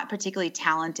 I'm not particularly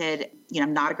talented. You know,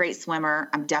 I'm not a great swimmer.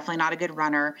 I'm definitely not a good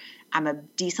runner. I'm a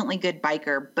decently good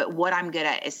biker, but what I'm good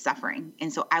at is suffering.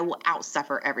 And so I will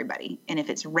outsuffer everybody. And if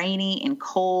it's rainy and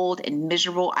cold and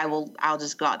miserable, I'll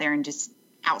just go out there and just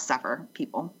outsuffer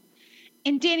people.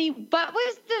 And Danny, what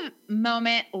was the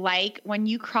moment like when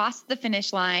you crossed the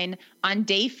finish line on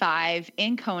day 5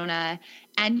 in Kona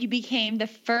and you became the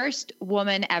first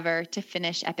woman ever to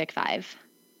finish Epic 5?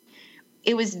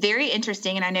 It was very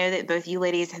interesting, and I know that both you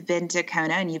ladies have been to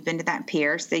Kona and you've been to that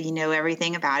pier, so you know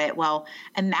everything about it. Well,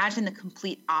 imagine the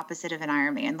complete opposite of an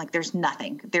Ironman. Like, there's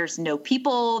nothing. There's no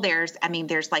people. There's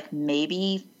like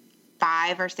maybe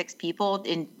 5 or 6 people,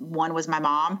 and one was my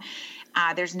mom.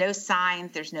 There's no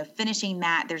signs. There's no finishing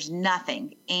mat. There's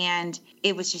nothing. And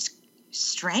it was just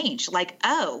strange. Like,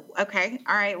 oh, okay,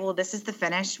 all right, well, this is the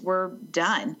finish. We're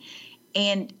done.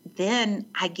 And then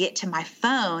I get to my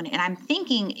phone and I'm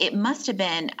thinking it must have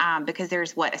been because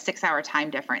there's a 6-hour time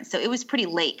difference. So it was pretty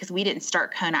late because we didn't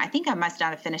start Kona. I think I must not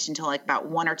have finished until like about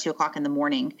 1 or 2 o'clock in the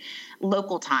morning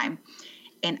local time.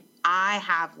 And I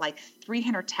have like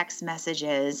 300 text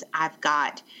messages. I've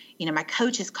got, you know, my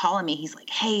coach is calling me. He's like,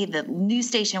 hey, the news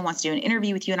station wants to do an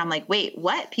interview with you. And I'm like, wait,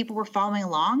 what? People were following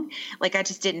along? Like, I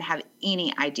just didn't have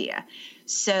any idea.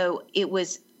 So it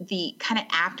was the kind of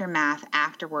aftermath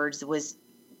afterwards was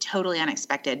totally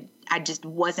unexpected.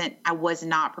 I was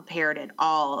not prepared at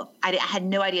all. I had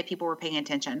no idea people were paying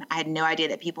attention. I had no idea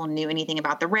that people knew anything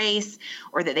about the race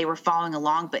or that they were following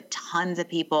along, but tons of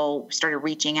people started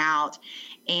reaching out.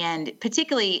 And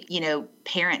particularly, you know,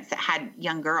 parents that had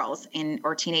young girls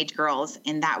or teenage girls.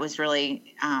 And that was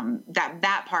really,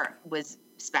 that part was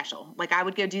special. Like, I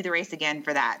would go do the race again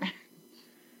for that.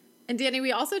 And Danny,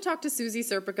 we also talked to Susie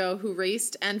Serpico, who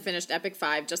raced and finished Epic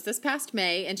 5 just this past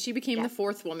May, and she became the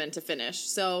 4th woman to finish.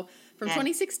 So from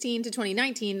 2016 to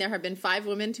 2019, there have been 5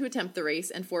 women to attempt the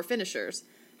race and 4 finishers.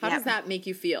 How does that make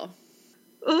you feel?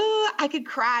 Ooh, I could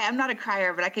cry. I'm not a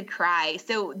crier, but I could cry.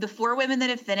 So the 4 women that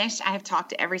have finished, I have talked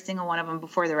to every single one of them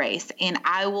before the race. And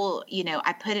I will, you know,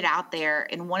 I put it out there.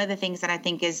 And one of the things that I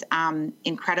think is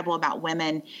incredible about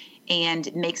women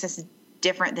and makes us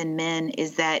different than men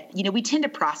is that, you know, we tend to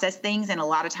process things and a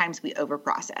lot of times we over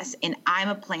process. And I'm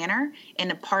a planner,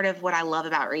 and a part of what I love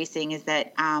about racing is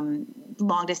that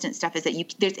long distance stuff is that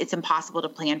it's impossible to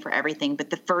plan for everything,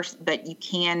 but you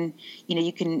can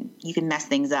mess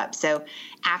things up. So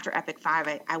after Epic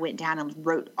 5, I went down and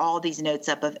wrote all these notes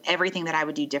up of everything that I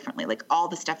would do differently, like all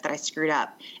the stuff that I screwed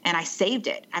up, and I saved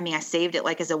it. I mean, I saved it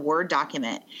like as a Word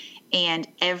document. And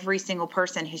every single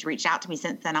person who's reached out to me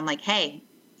since then, I'm like, hey,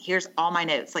 here's all my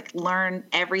notes, like learn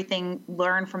everything,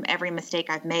 learn from every mistake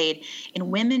I've made.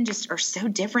 And women just are so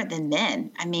different than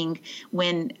men. I mean,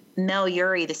 when Mel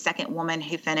Urey, the second woman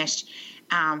who finished,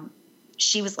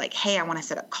 she was like, hey, I want to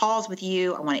set up calls with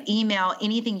you. I want to email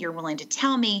anything you're willing to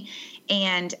tell me.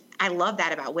 And I love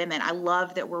that about women. I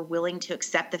love that we're willing to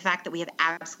accept the fact that we have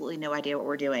absolutely no idea what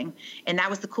we're doing. And that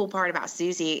was the cool part about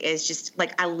Susie, is just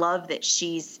like, I love that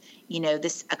she's, you know,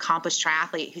 this accomplished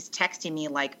triathlete who's texting me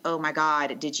like, oh my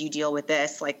God, did you deal with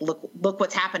this? Like, look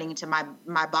what's happening to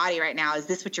my body right now. Is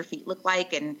this what your feet look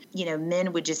like? And, you know,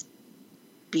 men would just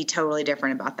be totally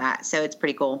different about that. So it's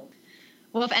pretty cool.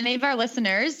 Well, if any of our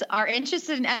listeners are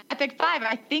interested in Epic 5,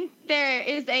 I think there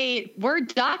is a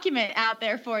Word document out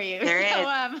there for you. There is.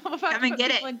 Come and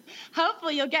get it.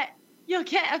 Hopefully you'll get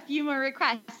a few more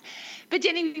requests. But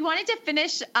Danny, we wanted to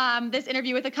finish this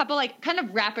interview with a couple like kind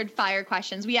of rapid fire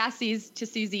questions. We asked these to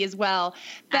Susie as well.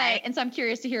 And so I'm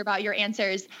curious to hear about your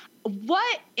answers.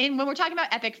 When we're talking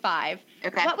about Epic 5,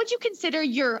 what would you consider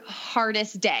your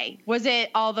hardest day? Was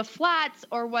it all the flats,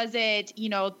 or was it, you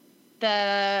know,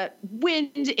 the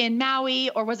wind in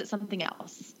Maui, or was it something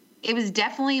else? It was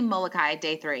definitely Molokai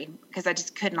day 3, because I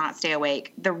just could not stay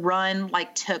awake. The run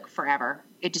like took forever.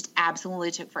 It just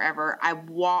absolutely took forever. I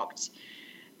walked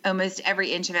almost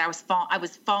every inch of it. I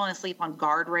was falling asleep on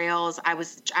guardrails. I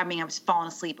was falling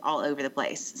asleep all over the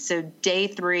place. So day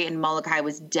 3 in Molokai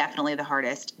was definitely the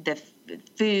hardest. The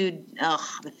food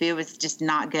was just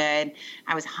not good.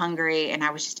 I was hungry, and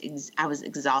I was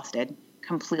exhausted,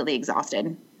 completely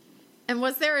exhausted. And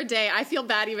was there a day, I feel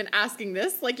bad even asking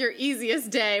this, like your easiest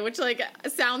day, which like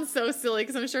sounds so silly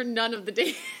because I'm sure none of the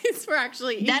days were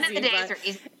actually easy. None of the days were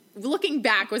easy. Looking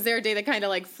back, was there a day that kind of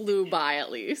like flew by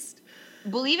at least?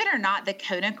 Believe it or not, the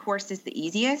Kona course is the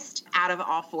easiest out of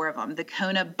all 4 of them. The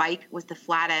Kona bike was the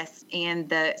flattest, and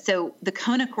the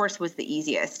Kona course was the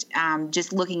easiest,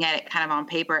 just looking at it kind of on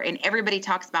paper. And everybody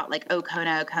talks about like, oh,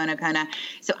 Kona.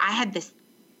 So I had this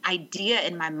idea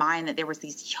in my mind that there was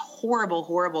these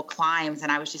horrible climbs,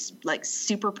 and I was just like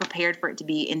super prepared for it to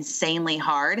be insanely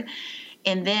hard.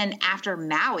 And then after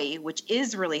Maui, which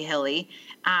is really hilly,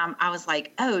 I was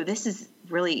like, oh, this is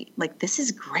really like, this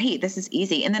is great. This is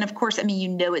easy. And then of course, I mean, you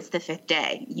know, it's the 5th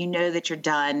day, you know that you're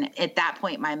done. At that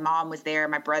point, my mom was there.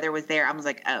 My brother was there. I was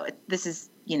like, oh, this is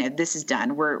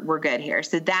done. We're good here.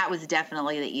 So that was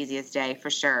definitely the easiest day for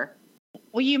sure.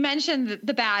 Well, you mentioned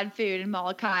the bad food in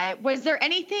Molokai. Was there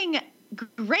anything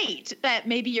great that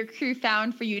maybe your crew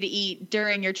found for you to eat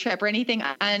during your trip, or anything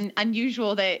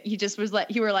unusual that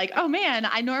you were like, oh man,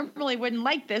 I normally wouldn't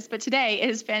like this, but today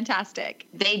is fantastic?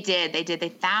 They did. They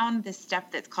found this stuff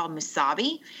that's called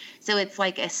musabi. So it's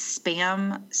like a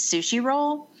Spam sushi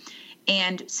roll.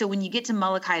 And so when you get to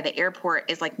Molokai, the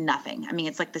airport is like nothing. I mean,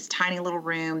 it's like this tiny little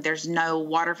room. There's no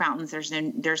water fountains. There's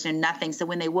no nothing. So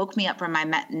when they woke me up from my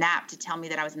nap to tell me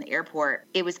that I was in the airport,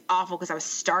 it was awful because I was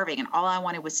starving and all I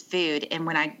wanted was food. And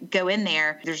when I go in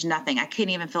there, there's nothing. I couldn't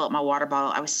even fill up my water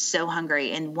bottle. I was so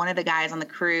hungry. And one of the guys on the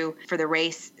crew for the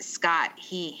race, Scott,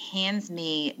 he hands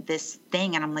me this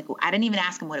thing. And I'm like, I didn't even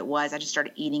ask him what it was. I just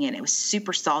started eating it. It was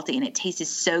super salty and it tasted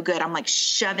so good. I'm like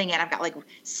shoving it. I've got like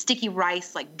sticky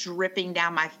rice, like dripping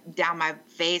down my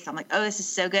face. I'm like, oh, this is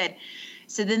so good.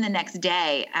 So then the next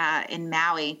day in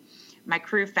Maui, my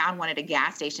crew found one at a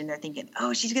gas station. They're thinking,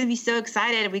 oh, she's going to be so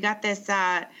excited. We got this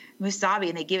musabi,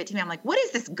 and they give it to me. I'm like, what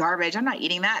is this garbage? I'm not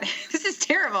eating that. This is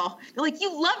terrible. They're like,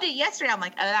 you loved it yesterday. I'm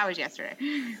like, oh, that was yesterday.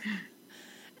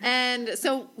 And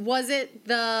so was it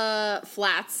the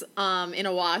flats in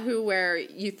Oahu where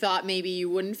you thought maybe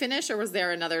you wouldn't finish, or was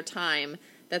there another time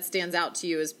that stands out to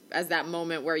you as that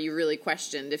moment where you really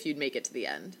questioned if you'd make it to the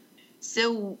end?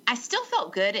 So I still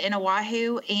felt good in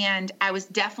Oahu, and I was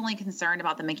definitely concerned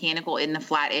about the mechanical in the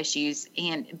flat issues.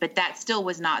 But that still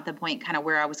was not the point kind of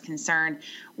where I was concerned.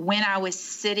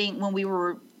 When we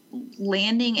were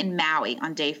landing in Maui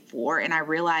on day 4, and I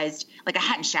realized like I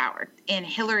hadn't showered, and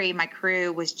Hillary, my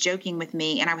crew, was joking with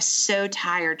me, and I was so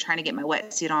tired trying to get my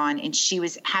wetsuit on, and she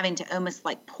was having to almost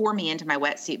like pour me into my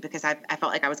wetsuit because I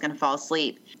felt like I was going to fall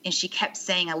asleep. And she kept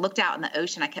saying, I looked out in the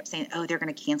ocean, I kept saying, oh, they're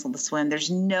going to cancel the swim.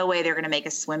 There's no way they're going to make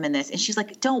us swim in this. And she's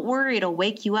like, don't worry, it'll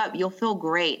wake you up. You'll feel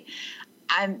great.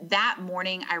 That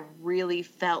morning, I really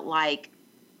felt like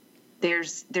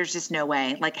there's just no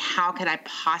way. Like, how could I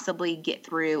possibly get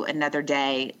through another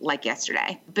day like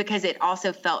yesterday? Because it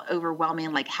also felt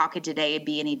overwhelming. Like, how could today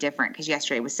be any different? Because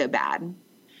yesterday was so bad.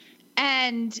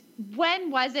 And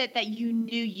when was it that you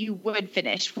knew you would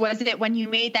finish? Was it when you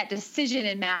made that decision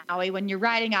in Maui, when you're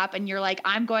riding up and you're like,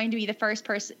 I'm going to be the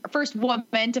first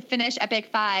woman to finish Epic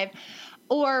 5?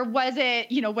 Or was it,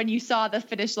 when you saw the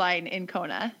finish line in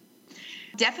Kona?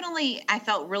 Definitely, I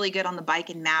felt really good on the bike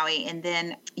in Maui. And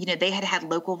then, they had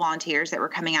local volunteers that were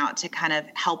coming out to kind of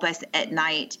help us at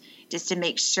night just to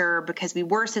make sure, because we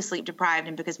were so sleep deprived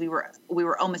and because we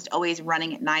were almost always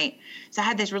running at night. So I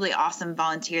had this really awesome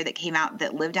volunteer that came out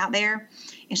that lived out there.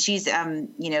 And she's,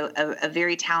 a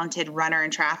very talented runner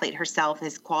and triathlete herself,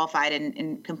 has qualified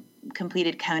and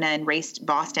completed Kona and raced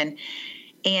Boston.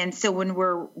 And so when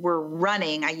we're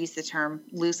running, I use the term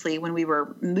loosely, when we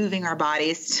were moving our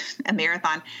bodies, a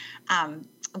marathon,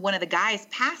 one of the guys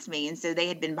passed me. And so they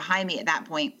had been behind me at that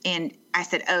point. And I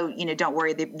said, oh, don't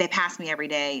worry. They pass me every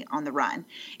day on the run.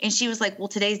 And she was like, well,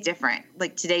 today's different.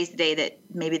 Like, today's the day that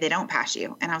maybe they don't pass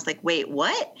you. And I was like, wait,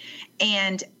 what?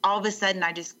 And all of a sudden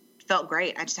I just felt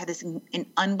great. I just had an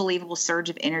unbelievable surge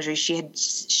of energy.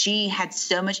 She had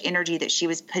so much energy that she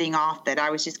was putting off that I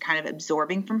was just kind of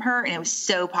absorbing from her, and it was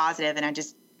so positive, and I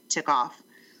just took off.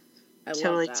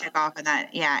 Totally took off on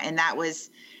that. Yeah, and that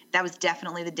was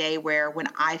definitely the day where when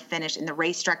I finished, and the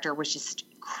race director was just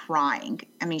crying.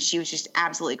 I mean, she was just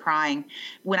absolutely crying.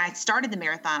 When I started the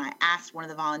marathon, I asked one of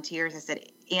the volunteers, I said,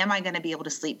 am I going to be able to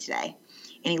sleep today?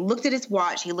 And he looked at his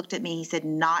watch. He looked at me. He said,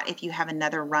 not if you have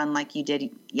another run like you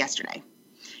did yesterday.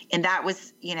 And that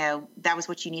was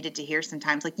what you needed to hear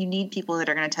sometimes. Like, you need people that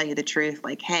are going to tell you the truth.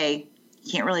 Like, hey,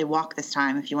 you can't really walk this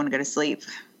time if you want to go to sleep.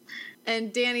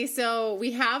 And Danny, so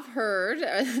we have heard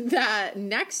that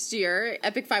next year,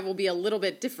 Epic 5 will be a little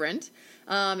bit different.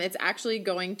 It's actually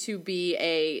going to be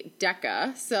a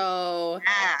DECA. So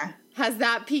has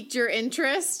that piqued your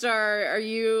interest, or are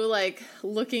you like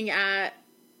looking at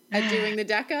doing the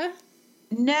DECA?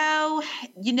 No,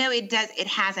 it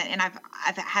hasn't. And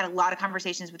I've had a lot of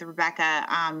conversations with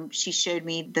Rebecca. She showed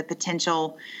me the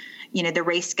potential, the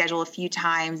race schedule a few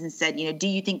times and said, do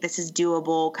you think this is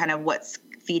doable? Kind of what's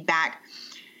feedback?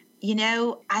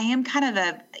 I am kind of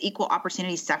a equal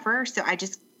opportunity sufferer. So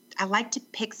I like to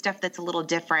pick stuff that's a little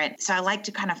different. So I like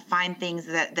to kind of find things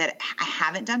that I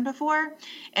haven't done before.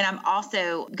 And I'm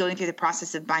also going through the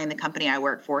process of buying the company I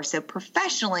work for. So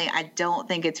professionally, I don't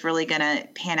think it's really going to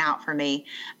pan out for me.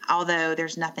 Although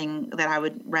there's nothing that I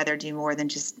would rather do more than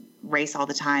just race all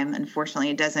the time. Unfortunately,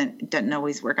 it doesn't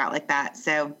always work out like that.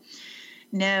 So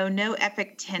no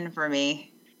Epic 10 for me.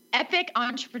 Epic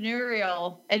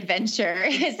entrepreneurial adventure.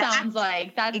 It sounds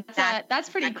like that's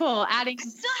pretty cool. Adding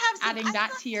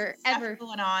that to your ever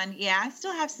going on. Yeah, I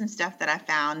still have some stuff that I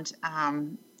found. I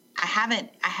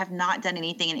have not done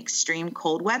anything in extreme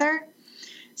cold weather.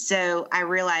 So I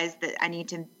realized that I need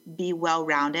to be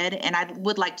well-rounded, and I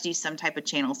would like to do some type of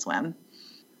channel swim.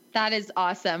 That is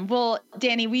awesome. Well,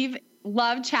 Danny, we've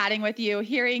loved chatting with you,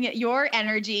 hearing your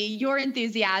energy, your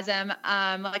enthusiasm.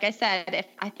 Like I said,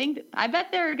 I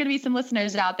bet there are going to be some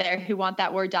listeners out there who want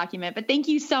that Word document, but thank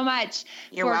you so much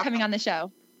for coming on the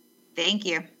show. Thank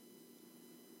you.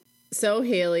 So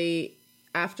Haley,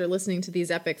 after listening to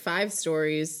these Epic 5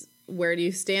 stories, where do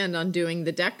you stand on doing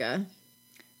the DECA?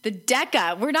 The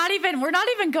DECA. We're not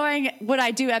even going, would I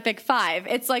do Epic 5?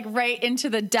 It's like right into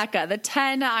the DECA, the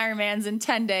 10 Ironmans in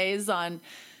 10 days on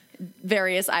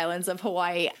various islands of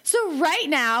Hawaii. So right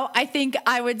now, I think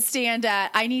I would stand at,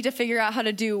 I need to figure out how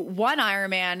to do one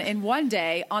Ironman in one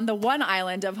day on the one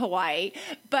island of Hawaii.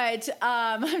 But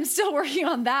I'm still working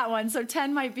on that one. So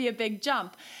 10 might be a big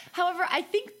jump. However, I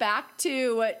think back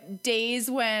to days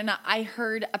when I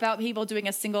heard about people doing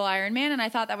a single Ironman, and I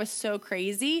thought that was so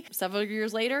crazy. Several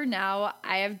years later, now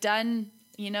I have done,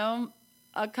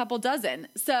 a couple dozen.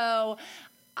 So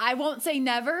I won't say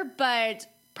never, but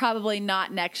probably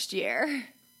not next year.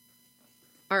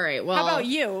 All right. Well, how about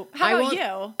you?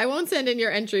 I won't send in your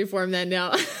entry form then.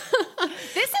 No. This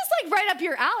is like right up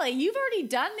your alley. You've already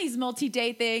done these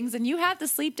multi-day things, and you have the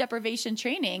sleep deprivation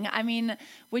training. I mean,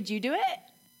 would you do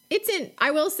it?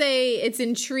 I will say it's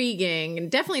intriguing,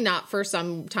 definitely not for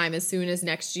some time as soon as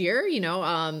next year.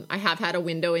 I have had a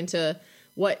window into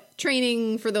what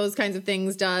training for those kinds of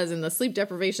things does and the sleep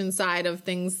deprivation side of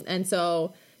things. And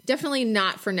so definitely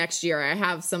not for next year. I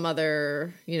have some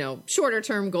other, shorter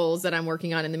term goals that I'm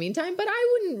working on in the meantime, but I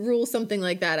wouldn't rule something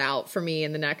like that out for me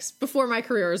before my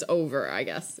career is over, I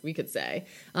guess we could say.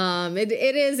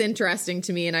 It is interesting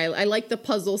to me, and I like the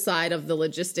puzzle side of the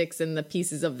logistics and the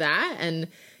pieces of that. And,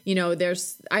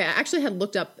 I actually had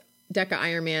looked up DECA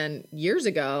Ironman years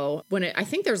ago when I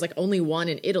think there was like only one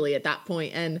in Italy at that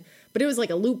point. But it was like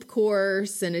a loop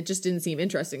course, and it just didn't seem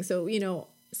interesting. So,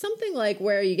 something like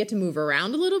where you get to move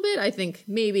around a little bit, I think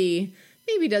maybe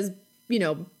does,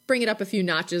 bring it up a few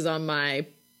notches on my,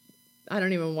 I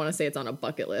don't even want to say it's on a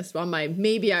bucket list, but on my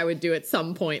maybe I would do at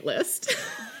some point list.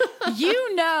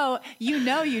 you know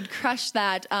you'd crush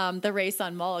that the race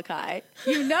on Molokai.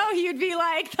 You know you'd be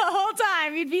like the whole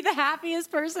time. You'd be the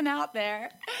happiest person out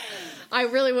there. I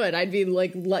really would. I'd be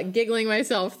like giggling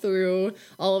myself through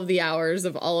all of the hours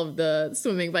of all of the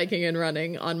swimming, biking, and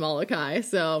running on Molokai.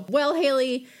 So, well,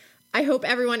 Haley, I hope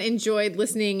everyone enjoyed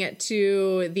listening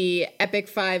to the Epic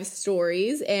 5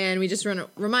 stories. And we just want to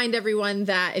remind everyone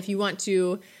that if you want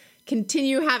to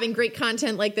continue having great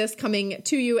content like this coming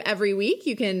to you every week,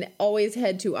 you can always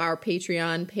head to our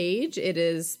Patreon page. It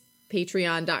is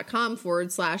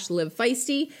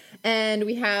patreon.com/livefeisty. And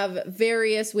we have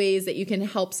various ways that you can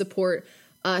help support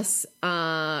us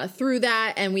through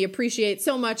that. And we appreciate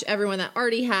so much everyone that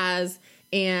already has,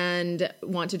 and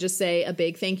want to just say a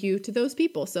big thank you to those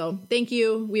people. So thank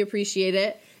you. We appreciate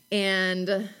it.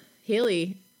 And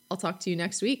Haley, I'll talk to you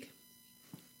next week.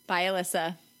 Bye,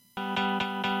 Alyssa.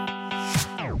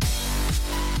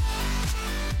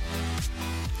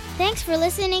 Thanks for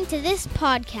listening to this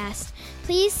podcast.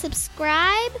 Please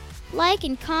subscribe, like,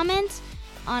 and comment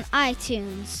on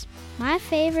iTunes. My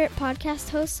favorite podcast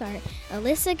hosts are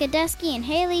Alyssa Godesky and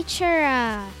Haley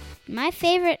Chura. My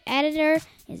favorite editor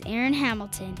is Aaron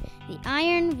Hamilton. The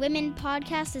Iron Women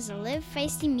podcast is a Live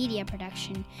Feisty media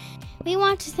production. We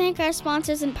want to thank our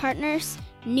sponsors and partners: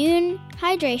 Noon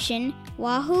Hydration,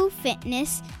 Wahoo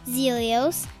Fitness,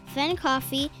 Zelios, Fen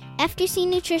Coffee, FTC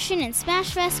Nutrition, and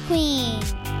Smashfest Queen.